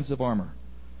of offensive armor,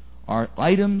 are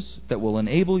items that will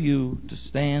enable you to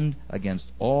stand against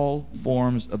all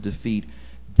forms of defeat.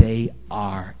 They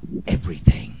are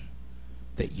everything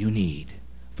that you need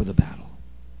for the battle.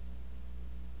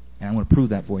 And I'm going to prove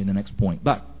that for you in the next point.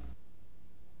 But,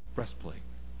 breastplate.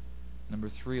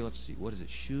 Number 3, let's see, what is it?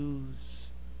 Shoes?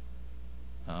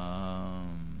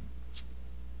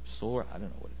 Sword? I don't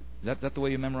know what it is. Is that the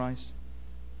way you memorize?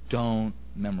 don't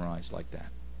memorize like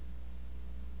that.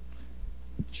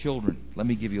 Children, let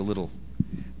me give you a little.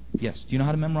 Yes, do you know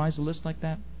how to memorize a list like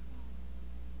that?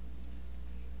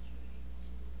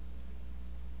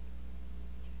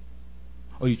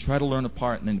 Oh, you try to learn a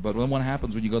part, but when what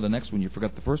happens when you go to the next one, you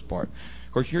forget the first part.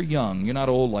 Of course, you're young. You're not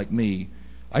old like me.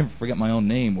 I forget my own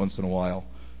name once in a while.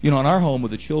 In our home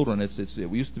with the children,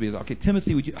 we used to be, okay,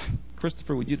 Timothy, would you,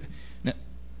 Christopher, would you, now,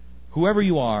 whoever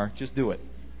you are, just do it.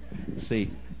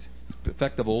 See,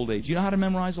 effect of old age. You know how to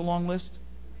memorize a long list?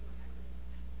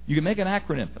 You can make an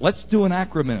acronym. Let's do an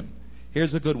acronym.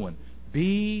 Here's a good one.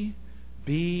 B,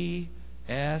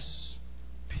 S,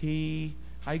 P.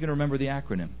 How are you going to remember the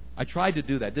acronym? I tried to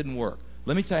do that. Didn't work.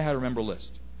 Let me tell you how to remember a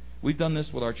list. We've done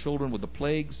this with our children with the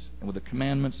plagues and with the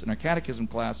commandments. In our catechism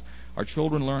class, our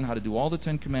children learn how to do all the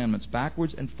 10 commandments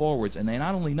backwards and forwards. And they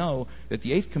not only know that the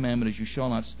 8th commandment is you shall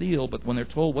not steal, but when they're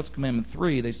told what's commandment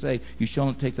 3, they say you shall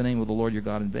not take the name of the Lord your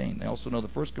God in vain. They also know the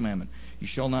 1st commandment. You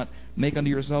shall not make unto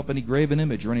yourself any graven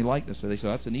image or any likeness. So they say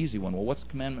that's an easy one. Well, what's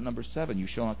commandment number 7? You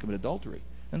shall not commit adultery.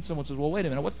 Then someone says, well, wait a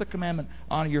minute. What's the commandment?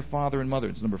 Honor your father and mother.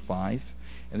 It's number 5.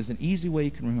 And there's an easy way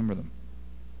you can remember them.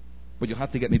 But you'll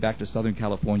have to get me back to Southern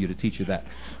California to teach you that.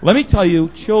 Let me tell you,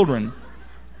 children,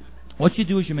 what you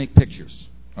do is you make pictures.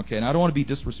 Okay, and I don't want to be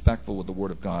disrespectful with the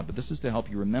Word of God, but this is to help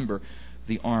you remember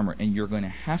the armor. And you're going to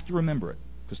have to remember it,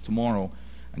 because tomorrow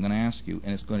I'm going to ask you,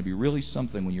 and it's going to be really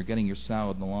something when you're getting your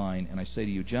salad in the line, and I say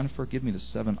to you, Jennifer, give me the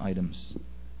 7 items.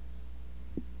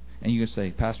 And you can say,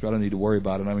 Pastor, I don't need to worry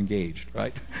about it. I'm engaged,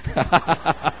 right?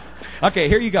 Okay,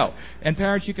 here you go. And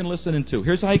parents, you can listen in too.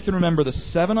 Here's how you can remember the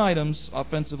 7 items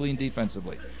offensively and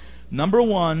defensively. Number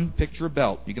 1, picture a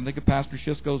belt. You can think of Pastor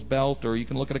Shishko's belt, or you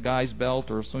can look at a guy's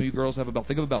belt, or some of you girls have a belt.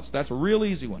 Think of a belt. So that's a real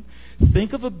easy one.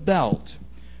 Think of a belt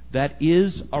that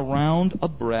is around a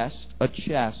breast, a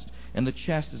chest, and the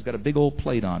chest has got a big old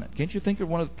plate on it. Can't you think of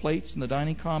one of the plates in the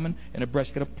dining common and a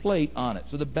breast? Got a plate on it.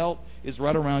 So the belt is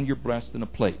right around your breast and a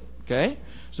plate. Okay?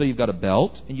 So you've got a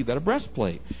belt and you've got a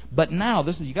breastplate. But now,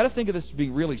 you got to think of this as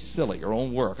being really silly, your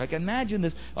own work. I can imagine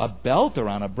this, a belt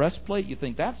around a breastplate. You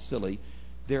think that's silly.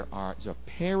 There's a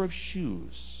pair of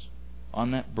shoes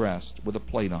on that breast with a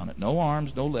plate on it. No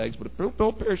arms, no legs, but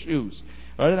a pair of shoes.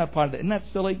 Right in that part of it. Isn't that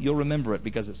silly? You'll remember it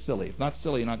because it's silly. If not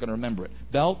silly, you're not going to remember it.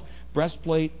 Belt,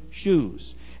 breastplate,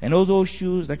 shoes. And those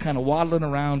shoes, they're kind of waddling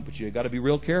around, but you've got to be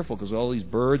real careful because all these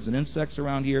birds and insects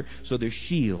around here, so there's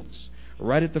shields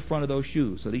right at the front of those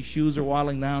shoes. So these shoes are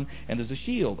waddling down, and there's a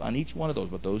shield on each one of those.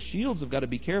 But those shields have got to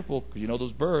be careful because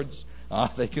those birds,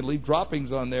 they can leave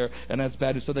droppings on there, and that's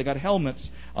bad. So they got helmets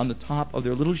on the top of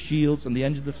their little shields and the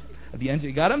end of the engine.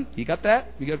 You got them? You got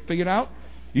that? You got it figured out?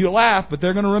 You laugh, but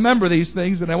they're going to remember these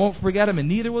things, and they won't forget them, and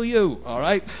neither will you. All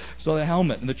right? So the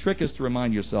helmet, and the trick is to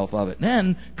remind yourself of it.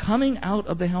 Then, coming out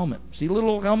of the helmet, see the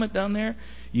little helmet down there?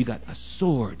 You got a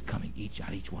sword coming out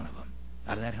of each one of them.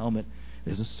 Out of that helmet,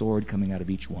 there's a sword coming out of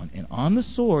each one. And on the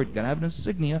sword, you've got to have an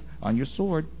insignia on your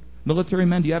sword. Military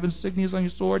men, do you have insignias on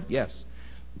your sword? Yes.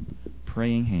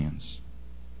 Praying hands.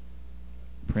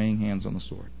 Praying hands on the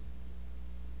sword.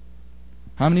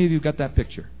 How many of you got that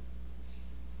picture?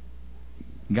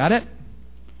 Got it?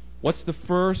 What's the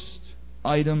first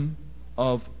item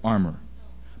of armor?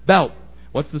 Belt.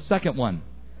 What's the second one?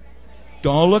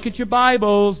 Don't look at your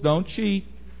Bibles. Don't cheat.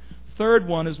 Third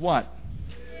one is what?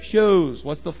 Shoes.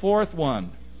 What's the 4th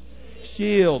one?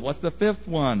 Shield. What's the 5th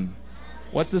one?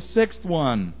 What's the 6th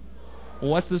one?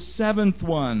 What's the 7th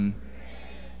one?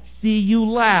 See, you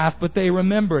laugh, but they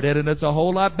remembered it, and it's a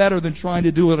whole lot better than trying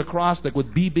to do an acrostic with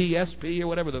BBSP or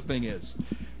whatever the thing is.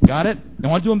 Got it? You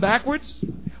want to do them backwards?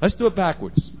 Let's do it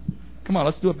backwards. Come on,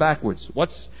 let's do it backwards.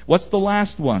 What's the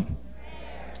last one?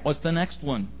 What's the next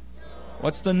one?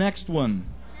 What's the next one?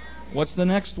 What's the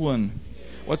next one?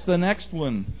 What's the next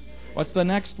one? What's the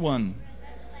next one?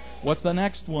 What's the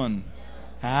next one?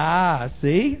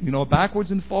 See?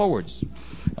 Backwards and forwards.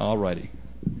 All righty.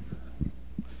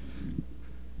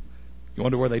 You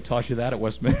wonder where they taught you that at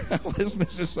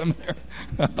Westminster Seminary?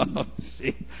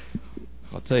 See?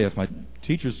 I'll tell you, if my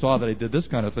teachers saw that I did this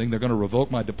kind of thing, they're going to revoke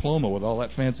my diploma with all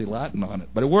that fancy Latin on it.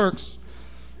 But it works.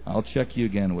 I'll check you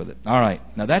again with it. All right.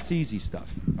 Now, that's easy stuff,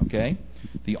 okay?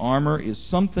 The armor is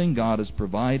something God has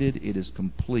provided. It is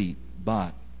complete.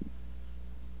 But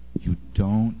you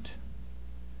don't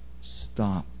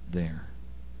stop there.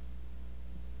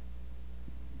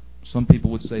 Some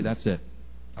people would say, that's it.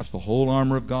 That's the whole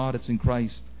armor of God. It's in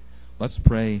Christ. Let's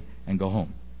pray and go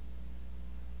home.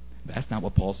 That's not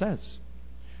what Paul says.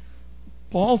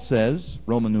 Paul says,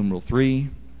 Roman numeral 3,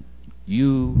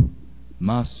 you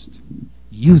must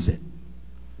use it.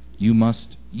 You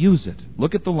must use it.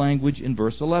 Look at the language in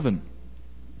verse 11.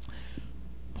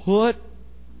 Put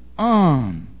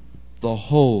on the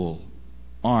whole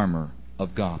armor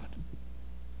of God.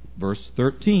 Verse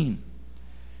 13.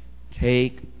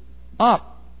 Take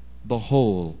up the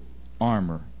whole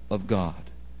armor of God.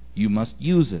 You must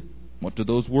use it. What do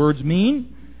those words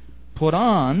mean? Put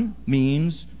on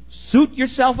means suit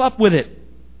yourself up with it.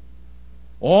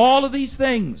 All of these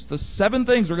things, the 7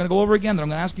 things we're going to go over again that I'm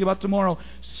going to ask you about tomorrow,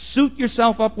 suit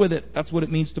yourself up with it. That's what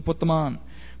it means to put them on.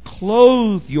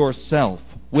 Clothe yourself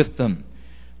with them.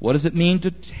 What does it mean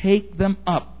to take them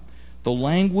up? The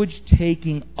language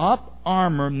taking up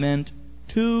armor meant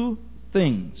 2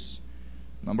 things.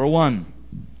 Number 1,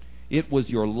 it was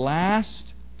your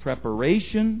last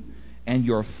preparation and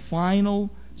your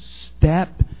final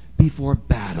step before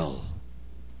battle.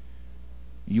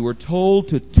 You were told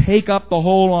to take up the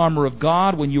whole armor of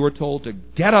God when you were told to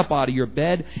get up out of your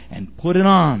bed and put it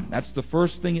on. That's the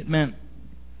first thing it meant.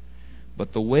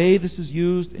 But the way this is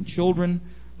used in children,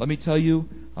 let me tell you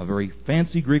a very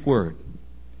fancy Greek word.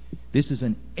 This is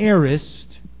an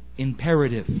aorist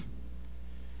imperative.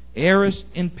 Aorist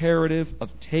imperative of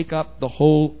take up the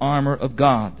whole armor of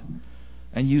God.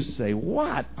 And you say,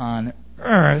 what on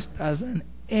earth does an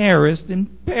aorist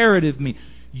imperative mean?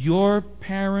 Your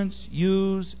parents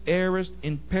use aorist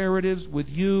imperatives with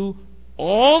you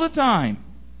all the time.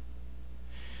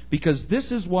 Because this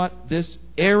is what this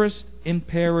aorist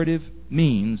imperative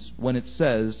means when it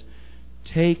says,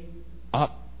 take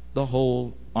up the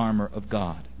whole armor of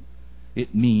God.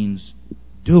 It means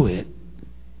do it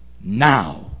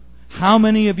now. How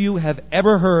many of you have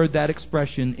ever heard that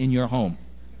expression in your home?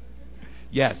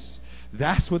 Yes,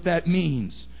 that's what that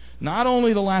means. Not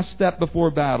only the last step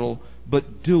before battle,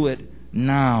 but do it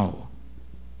now.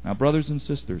 Now, brothers and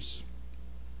sisters,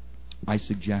 I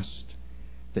suggest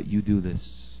that you do this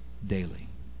daily.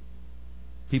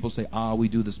 People say, we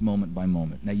do this moment by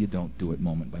moment. Now, you don't do it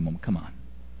moment by moment. Come on.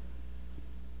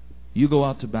 You go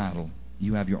out to battle,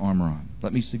 you have your armor on.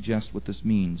 Let me suggest what this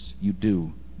means you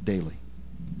do daily.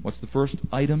 What's the first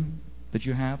item that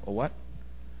you have? A what?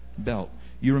 Belt.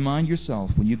 You remind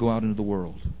yourself when you go out into the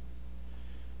world,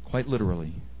 quite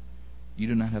literally, you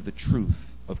do not have the truth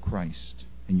of Christ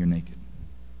and you're naked.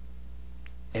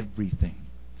 Everything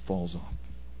falls off.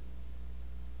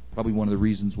 Probably one of the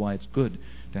reasons why it's good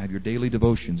to have your daily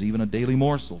devotions, even a daily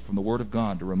morsel from the Word of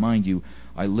God to remind you,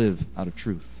 I live out of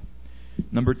truth.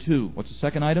 Number 2, what's the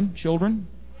second item, children?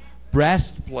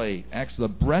 Breastplate.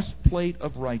 Excellent. The breastplate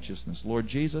of righteousness. Lord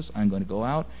Jesus, I'm going to go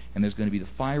out, and there's going to be the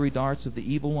fiery darts of the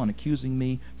evil one accusing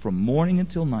me from morning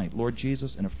until night. Lord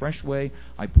Jesus, in a fresh way,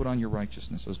 I put on your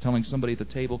righteousness. I was telling somebody at the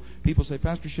table, people say,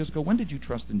 Pastor Shishko, when did you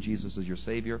trust in Jesus as your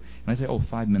Savior? And I say,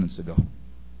 5 minutes ago.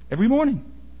 Every morning,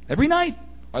 every night,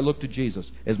 I look to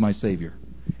Jesus as my Savior.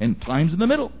 And times in the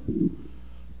middle.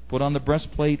 Put on the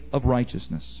breastplate of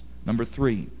righteousness. Number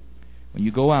 3, when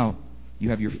you go out, you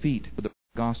have your feet with the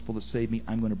gospel that saved me.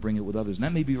 I'm going to bring it with others. And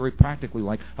that may be very practically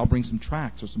like I'll bring some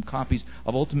tracts or some copies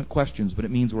of Ultimate Questions, but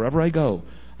it means wherever I go,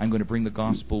 I'm going to bring the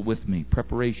gospel with me.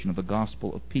 Preparation of the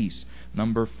gospel of peace.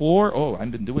 Number 4,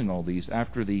 I've been doing all these.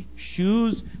 After the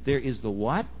shoes, there is the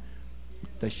what?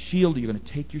 The shield. You're going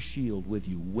to take your shield with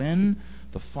you. When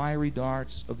the fiery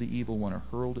darts of the evil one are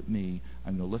hurled at me,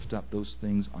 I'm going to lift up those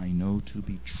things I know to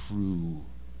be true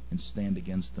and stand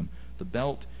against them. The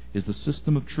belt is the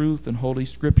system of truth and Holy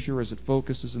Scripture as it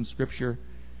focuses in Scripture,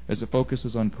 as it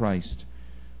focuses on Christ.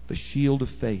 The shield of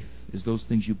faith is those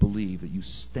things you believe that you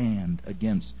stand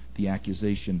against the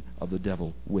accusation of the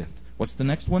devil with. What's the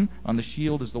next one? On the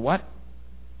shield is the what?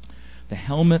 The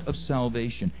helmet of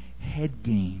salvation. Head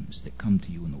games that come to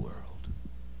you in the world.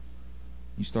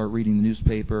 You start reading the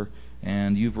newspaper,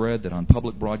 and you've read that on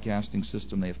public broadcasting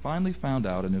system they have finally found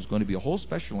out, and there's going to be a whole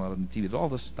special out on the TV. All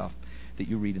this stuff that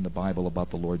you read in the Bible about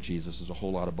the Lord Jesus is a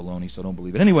whole lot of baloney, so don't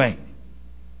believe it. Anyway,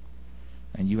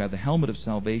 and you have the helmet of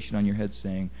salvation on your head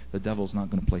saying, the devil's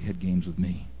not going to play head games with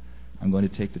me. I'm going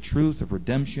to take the truth of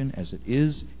redemption as it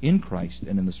is in Christ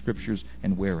and in the Scriptures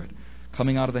and wear it.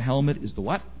 Coming out of the helmet is the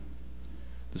what?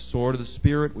 The sword of the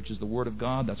Spirit, which is the Word of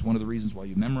God. That's one of the reasons why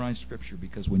you memorize Scripture,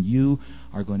 because when you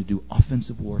are going to do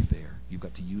offensive warfare, you've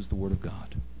got to use the Word of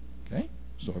God. Okay?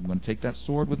 So I'm going to take that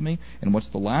sword with me. And what's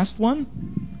the last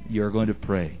one? You're going to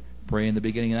pray. Pray in the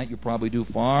beginning of the night. You probably do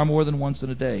far more than once in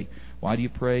a day. Why do you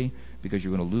pray? Because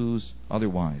you're going to lose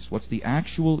otherwise. What's the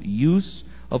actual use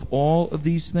of all of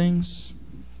these things?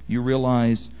 You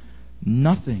realize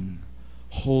nothing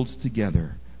holds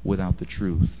together without the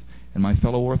truth. And my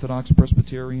fellow Orthodox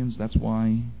Presbyterians, that's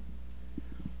why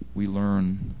we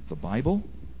learn the Bible,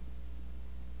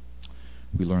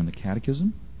 we learn the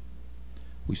Catechism,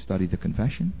 we study the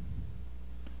Confession,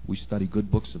 we study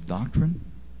good books of doctrine,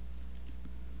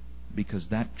 because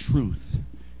that truth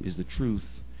is the truth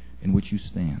in which you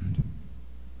stand.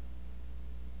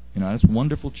 You know, that's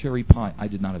wonderful cherry pie. I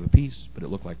did not have a piece, but it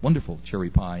looked like wonderful cherry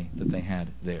pie that they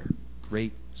had there.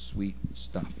 Great, sweet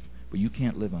stuff. But you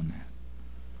can't live on that.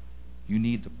 You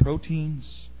need the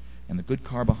proteins and the good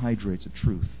carbohydrates of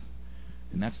truth.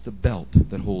 And that's the belt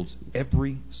that holds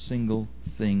every single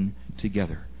thing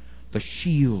together. The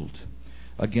shield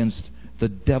against the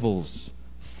devil's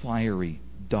fiery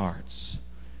darts.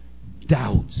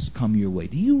 Doubts come your way.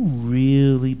 Do you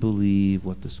really believe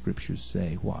what the Scriptures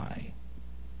say? Why?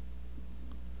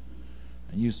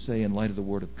 And you say, in light of the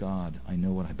Word of God, I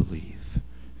know what I believe.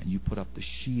 And you put up the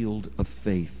shield of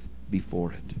faith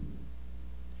before it.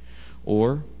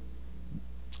 Or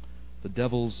the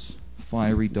devil's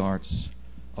fiery darts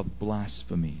of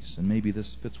blasphemies. And maybe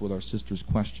this fits with our sister's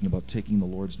question about taking the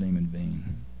Lord's name in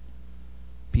vain.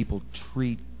 People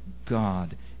treat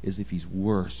God as if He's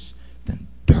worse than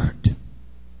dirt.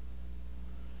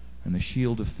 And the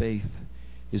shield of faith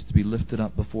is to be lifted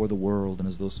up before the world, and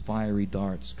as those fiery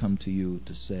darts come to you,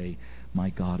 to say, my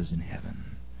God is in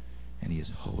heaven, and He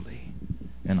is holy,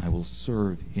 and I will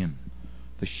serve Him.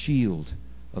 The shield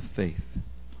of faith.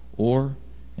 Or,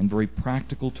 in very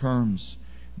practical terms,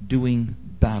 doing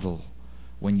battle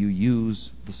when you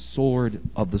use the sword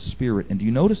of the Spirit. And do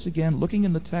you notice again, looking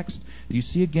in the text, do you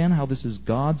see again how this is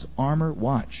God's armor?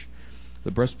 Watch. The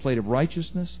breastplate of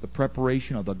righteousness, the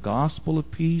preparation of the gospel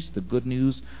of peace, the good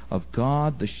news of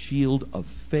God, the shield of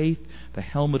faith, the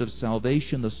helmet of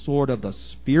salvation, the sword of the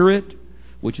Spirit,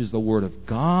 which is the Word of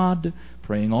God,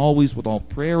 praying always with all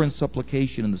prayer and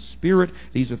supplication in the Spirit.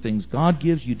 These are things God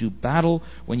gives. You do battle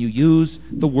when you use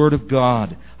the Word of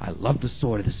God. I love the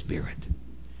sword of the Spirit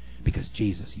because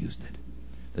Jesus used it.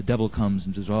 The devil comes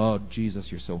and says, oh,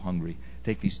 Jesus, you're so hungry.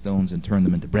 Take these stones and turn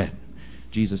them into bread.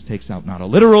 Jesus takes out not a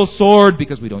literal sword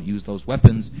because we don't use those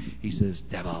weapons. He says,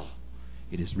 devil,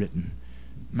 it is written,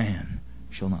 man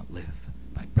shall not live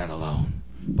by bread alone,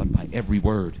 but by every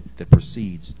word that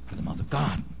proceeds out of the mouth of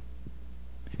God.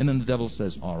 And then the devil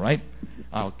says, all right,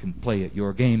 I can play at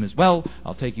your game as well.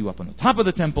 I'll take you up on the top of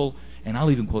the temple, and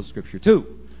I'll even quote Scripture too.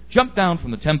 Jump down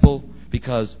from the temple,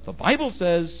 because the Bible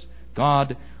says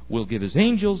God will give His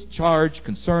angels charge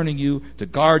concerning you to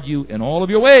guard you in all of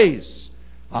your ways.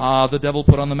 The devil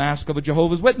put on the mask of a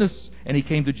Jehovah's Witness, and he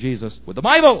came to Jesus with the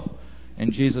Bible.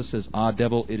 And Jesus says,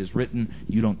 devil, it is written,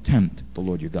 you don't tempt the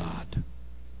Lord your God.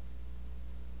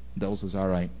 The devil says, all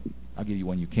right, I'll give you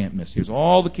one you can't miss. Here's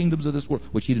all the kingdoms of this world,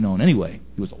 which he didn't own anyway.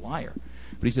 He was a liar.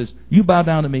 But he says, you bow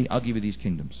down to me, I'll give you these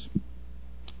kingdoms.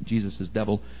 Jesus says,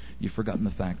 devil, you've forgotten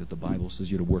the fact that the Bible says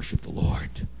you're to worship the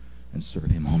Lord and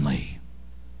serve Him only.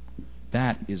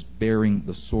 That is bearing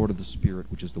the sword of the Spirit,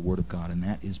 which is the Word of God. And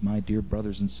that is, my dear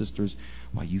brothers and sisters,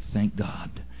 why you thank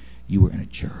God you are in a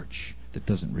church that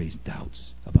doesn't raise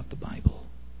doubts about the Bible.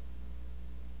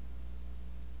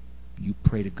 You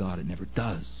pray to God, it never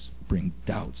does bring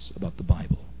doubts about the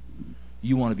Bible.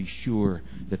 You want to be sure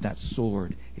that that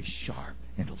sword is sharp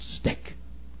and it'll stick.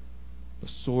 The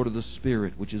sword of the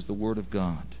Spirit, which is the Word of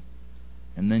God.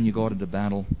 And then you go out into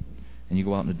battle, and you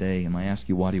go out in the day, and I ask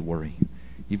you, why do you worry?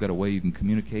 You've got a way you can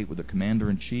communicate with the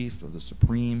Commander-in-Chief of the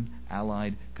Supreme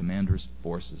Allied Commander's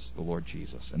Forces, the Lord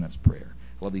Jesus, and that's prayer.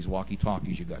 I love these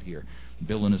walkie-talkies you got here.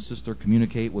 Bill and his sister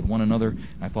communicate with one another,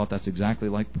 and I thought that's exactly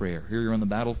like prayer. Here you're on the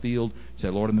battlefield, say,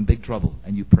 Lord, I'm in big trouble,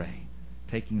 and you pray.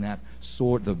 Taking that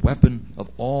sword, the weapon of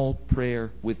all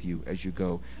prayer with you as you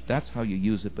go. That's how you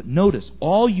use it. But notice,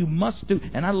 all you must do,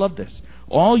 and I love this,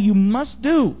 all you must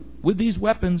do with these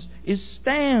weapons is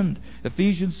stand.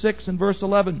 Ephesians 6 and verse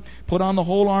 11, put on the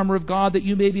whole armor of God that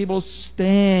you may be able to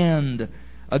stand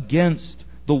against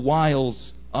the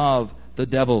wiles of the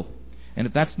devil. And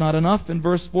if that's not enough, in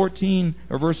verse 14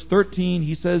 or verse 13,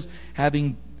 he says,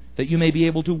 that you may be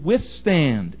able to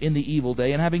withstand in the evil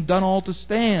day, and having done all to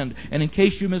stand. And in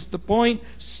case you missed the point,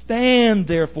 stand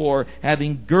therefore,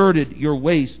 having girded your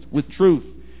waist with truth.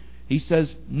 He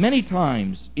says many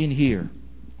times in here,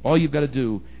 all you've got to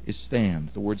do is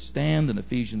stand. The word stand in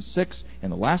Ephesians 6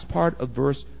 and the last part of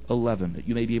verse 11, that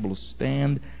you may be able to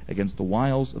stand against the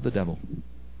wiles of the devil,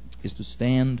 is to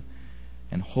stand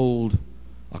and hold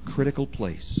a critical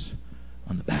place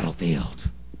on the battlefield.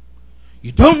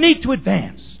 You don't need to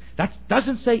advance. That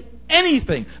doesn't say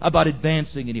anything about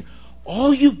advancing in you.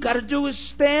 All you've got to do is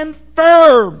stand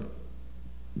firm,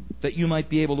 that you might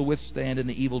be able to withstand in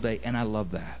the evil day. And I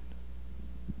love that,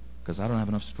 because I don't have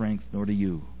enough strength, nor do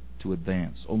you, to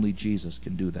advance. Only Jesus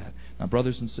can do that. Now,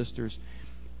 brothers and sisters,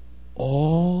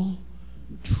 all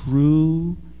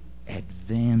true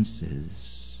advances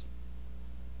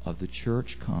of the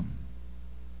church come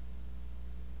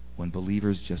when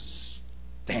believers just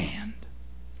stand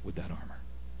with that armor.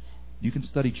 You can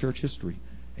study church history,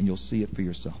 and you'll see it for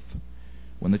yourself.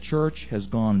 When the church has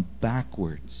gone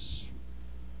backwards,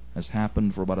 as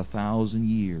happened for about 1,000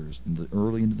 years,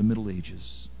 early into the Middle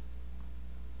Ages,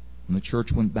 when the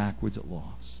church went backwards, it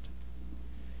lost.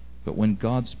 But when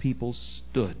God's people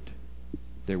stood,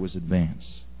 there was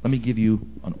advance. Let me give you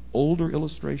an older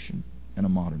illustration and a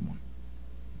modern one.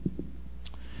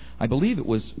 I believe it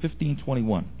was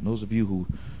 1521. Those of you who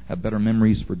have better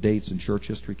memories for dates in church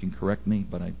history can correct me,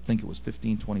 but I think it was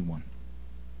 1521.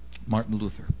 Martin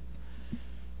Luther,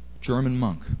 German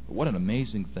monk. What an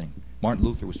amazing thing. Martin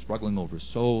Luther was struggling over his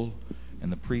soul,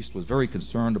 and the priest was very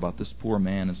concerned about this poor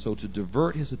man, and so to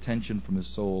divert his attention from his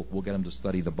soul, we'll get him to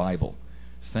study the Bible.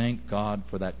 Thank God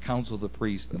for that counsel of the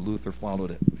priest, and Luther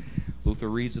followed it. Luther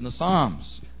reads in the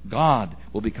Psalms, God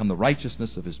will become the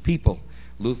righteousness of His people.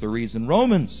 Luther reads in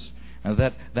Romans, and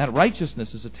that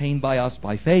righteousness is attained by us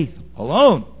by faith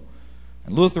alone.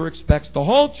 And Luther expects the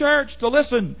whole church to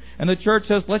listen. And the church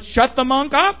says, let's shut the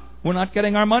monk up. We're not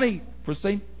getting our money for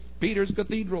St. Peter's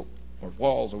Cathedral, or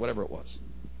walls, or whatever it was.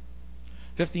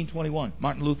 1521,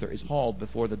 Martin Luther is hauled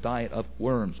before the Diet of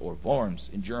Worms, or Worms,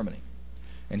 in Germany.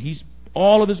 And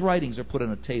all of his writings are put on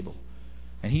a table.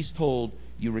 And he's told,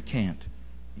 you recant.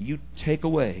 You take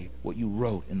away what you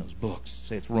wrote in those books.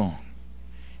 Say it's wrong.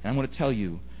 And I'm going to tell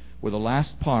you where the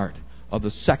last part of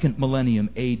the second millennium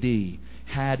A.D.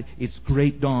 had its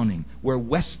great dawning, where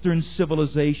Western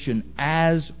civilization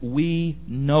as we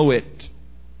know it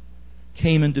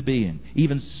came into being.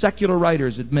 Even secular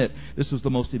writers admit this was the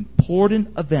most important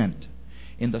event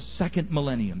in the second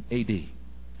millennium A.D.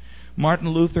 Martin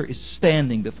Luther is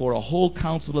standing before a whole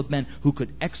council of men who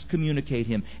could excommunicate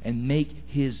him and make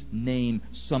his name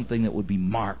something that would be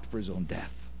marked for his own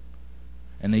death.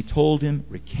 And they told him,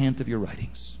 recant of your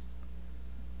writings.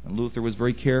 And Luther was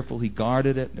very careful. He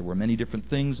guarded it. There were many different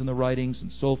things in the writings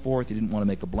and so forth. He didn't want to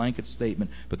make a blanket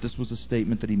statement, but this was a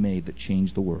statement that he made that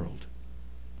changed the world.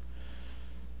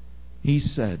 He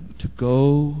said, to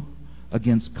go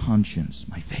against conscience,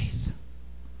 my faith,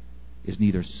 is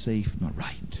neither safe nor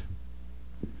right.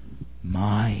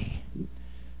 My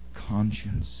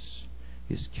conscience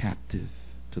is captive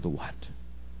to the what?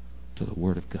 To the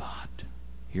Word of God.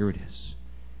 Here it is.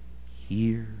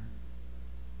 Here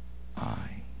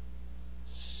I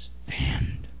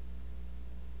stand.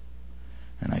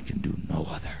 And I can do no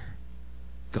other.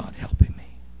 God helping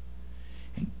me.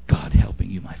 And God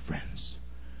helping you, my friends.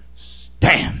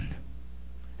 Stand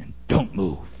and don't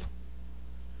move.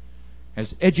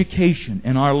 As education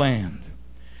in our land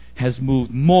has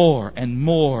moved more and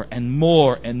more and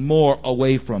more and more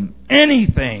away from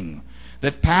anything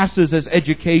that passes as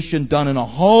education done in a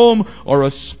home or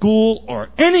a school or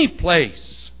any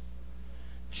place,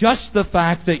 just the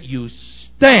fact that you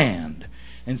stand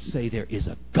and say there is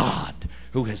a God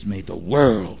who has made the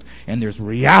world and there's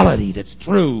reality that's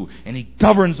true and He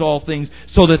governs all things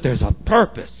so that there's a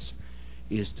purpose,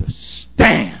 is to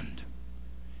stand.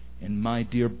 And my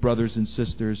dear brothers and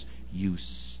sisters, you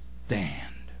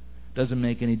stand. Doesn't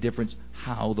make any difference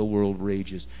how the world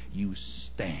rages. You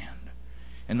stand.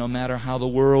 And no matter how the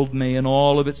world may in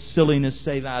all of its silliness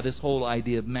say, this whole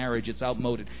idea of marriage, it's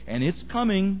outmoded. And it's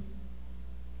coming.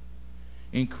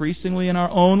 Increasingly in our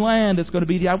own land, it's going to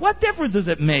be what difference does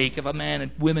it make if a man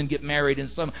and women get married in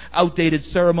some outdated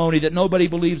ceremony that nobody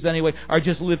believes anyway, or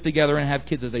just live together and have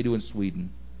kids as they do in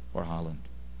Sweden or Holland?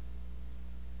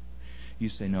 You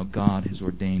say, no, God has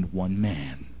ordained one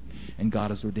man, and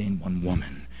God has ordained one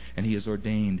woman. And He has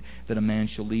ordained that a man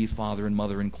shall leave father and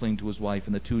mother and cling to his wife,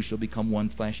 and the two shall become one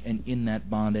flesh, and in that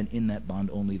bond and in that bond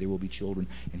only there will be children.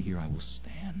 And here I will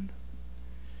stand.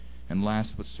 And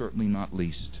last but certainly not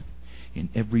least, in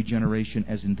every generation,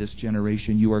 as in this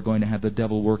generation, you are going to have the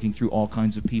devil working through all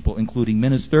kinds of people, including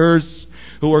ministers,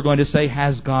 who are going to say,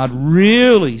 has God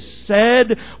really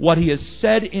said what He has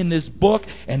said in this book?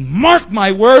 And mark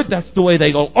my word, that's the way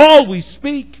they will always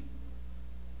speak.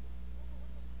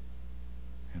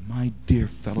 And my dear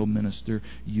fellow minister,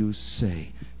 you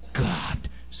say, God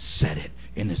said it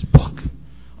in this book.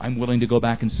 I'm willing to go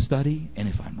back and study, and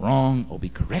if I'm wrong, I'll be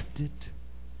corrected.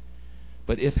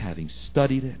 But if, having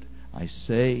studied it, I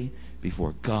say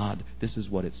before God, this is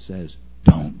what it says,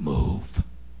 don't move.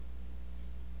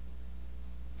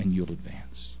 And you'll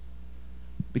advance.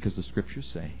 Because the Scriptures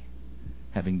say,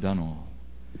 having done all,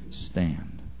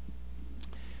 stand.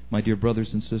 My dear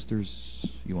brothers and sisters,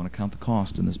 you want to count the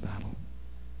cost in this battle.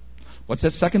 What's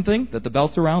that second thing that the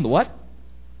belt's around? The what?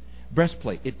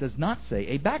 Breastplate. It does not say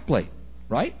a backplate,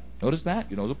 right? Notice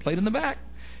that. You know, the plate in the back.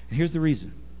 And here's the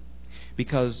reason.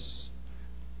 Because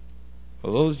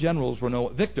those generals were no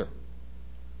Victor.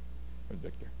 Where's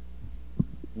Victor?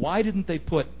 Why didn't they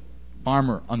put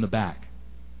armor on the back?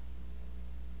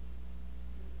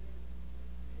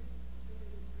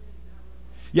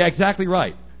 Yeah, exactly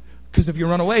right. Because if you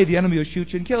run away, the enemy will shoot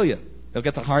you and kill you. They'll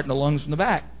get the heart and the lungs from the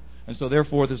back. And so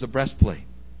therefore there's a breastplate.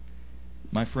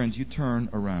 My friends, you turn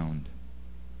around.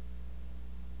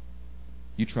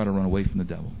 You try to run away from the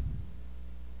devil.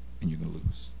 And you're going to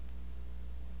lose.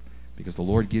 Because the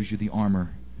Lord gives you the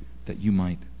armor that you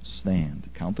might stand.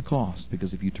 Count the cost,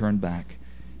 because if you turn back,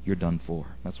 you're done for.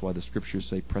 That's why the Scriptures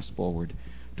say, press forward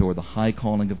toward the high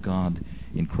calling of God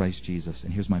in Christ Jesus.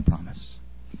 And here's my promise.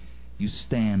 You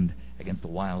stand against the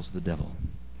wiles of the devil.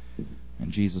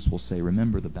 And Jesus will say,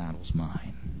 remember, the battle's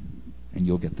mine. And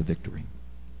you'll get the victory.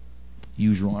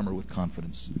 Use your armor with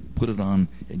confidence. Put it on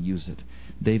and use it.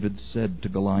 David said to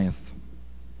Goliath,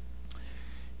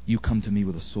 you come to me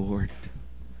with a sword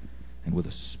and with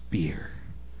a spear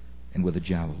and with a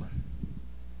javelin.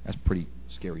 That's pretty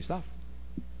scary stuff.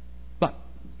 But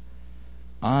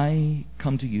I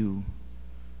come to you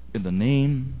in the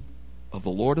name of the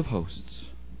Lord of hosts,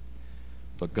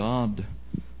 the God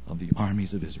of the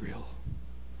armies of Israel,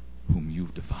 whom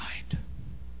you've defied.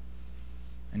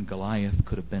 And Goliath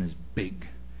could have been as big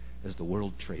as the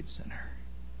World Trade Center.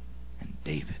 And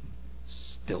David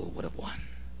still would have won.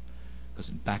 Because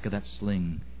in back of that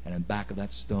sling and in back of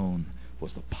that stone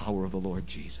was the power of the Lord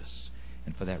Jesus.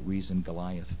 And for that reason,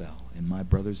 Goliath fell. And my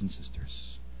brothers and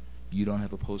sisters, you don't have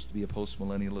to be a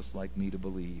post-millennialist like me to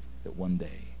believe that one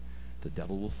day the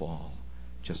devil will fall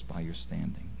just by your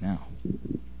standing. Now,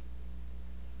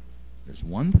 there's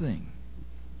one thing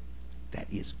that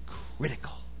is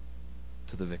critical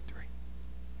to the victory.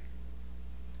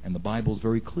 And the Bible's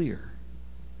very clear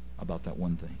about that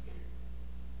one thing.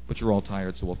 But you're all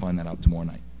tired, so we'll find that out tomorrow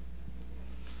night.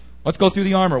 Let's go through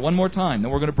the armor one more time.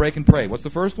 Then we're going to break and pray. What's the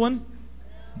first one?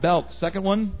 Belt. Second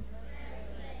one?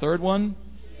 Third one?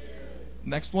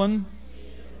 Next one?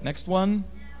 Next one?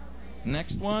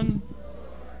 Next one?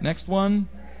 Next one?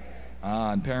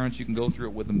 And parents, you can go through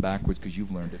it with them backwards because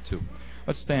you've learned it too.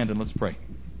 Let's stand and let's pray.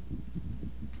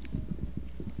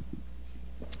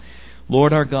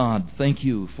 Lord our God, thank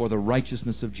you for the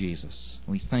righteousness of Jesus.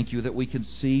 We thank you that we can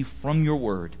see from your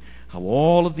word how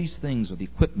all of these things are the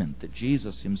equipment that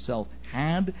Jesus himself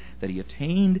had, that he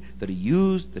attained, that he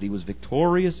used, that he was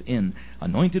victorious in,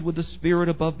 anointed with the Spirit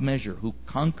above measure, who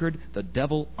conquered the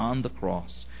devil on the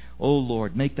cross. Oh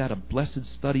Lord, make that a blessed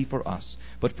study for us.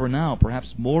 But for now,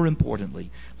 perhaps more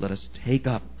importantly, let us take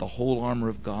up the whole armor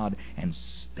of God and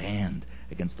stand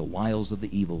against the wiles of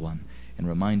the evil one. And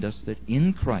remind us that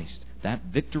in Christ, that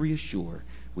victory is sure.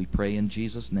 We pray in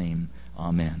Jesus' name.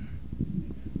 Amen.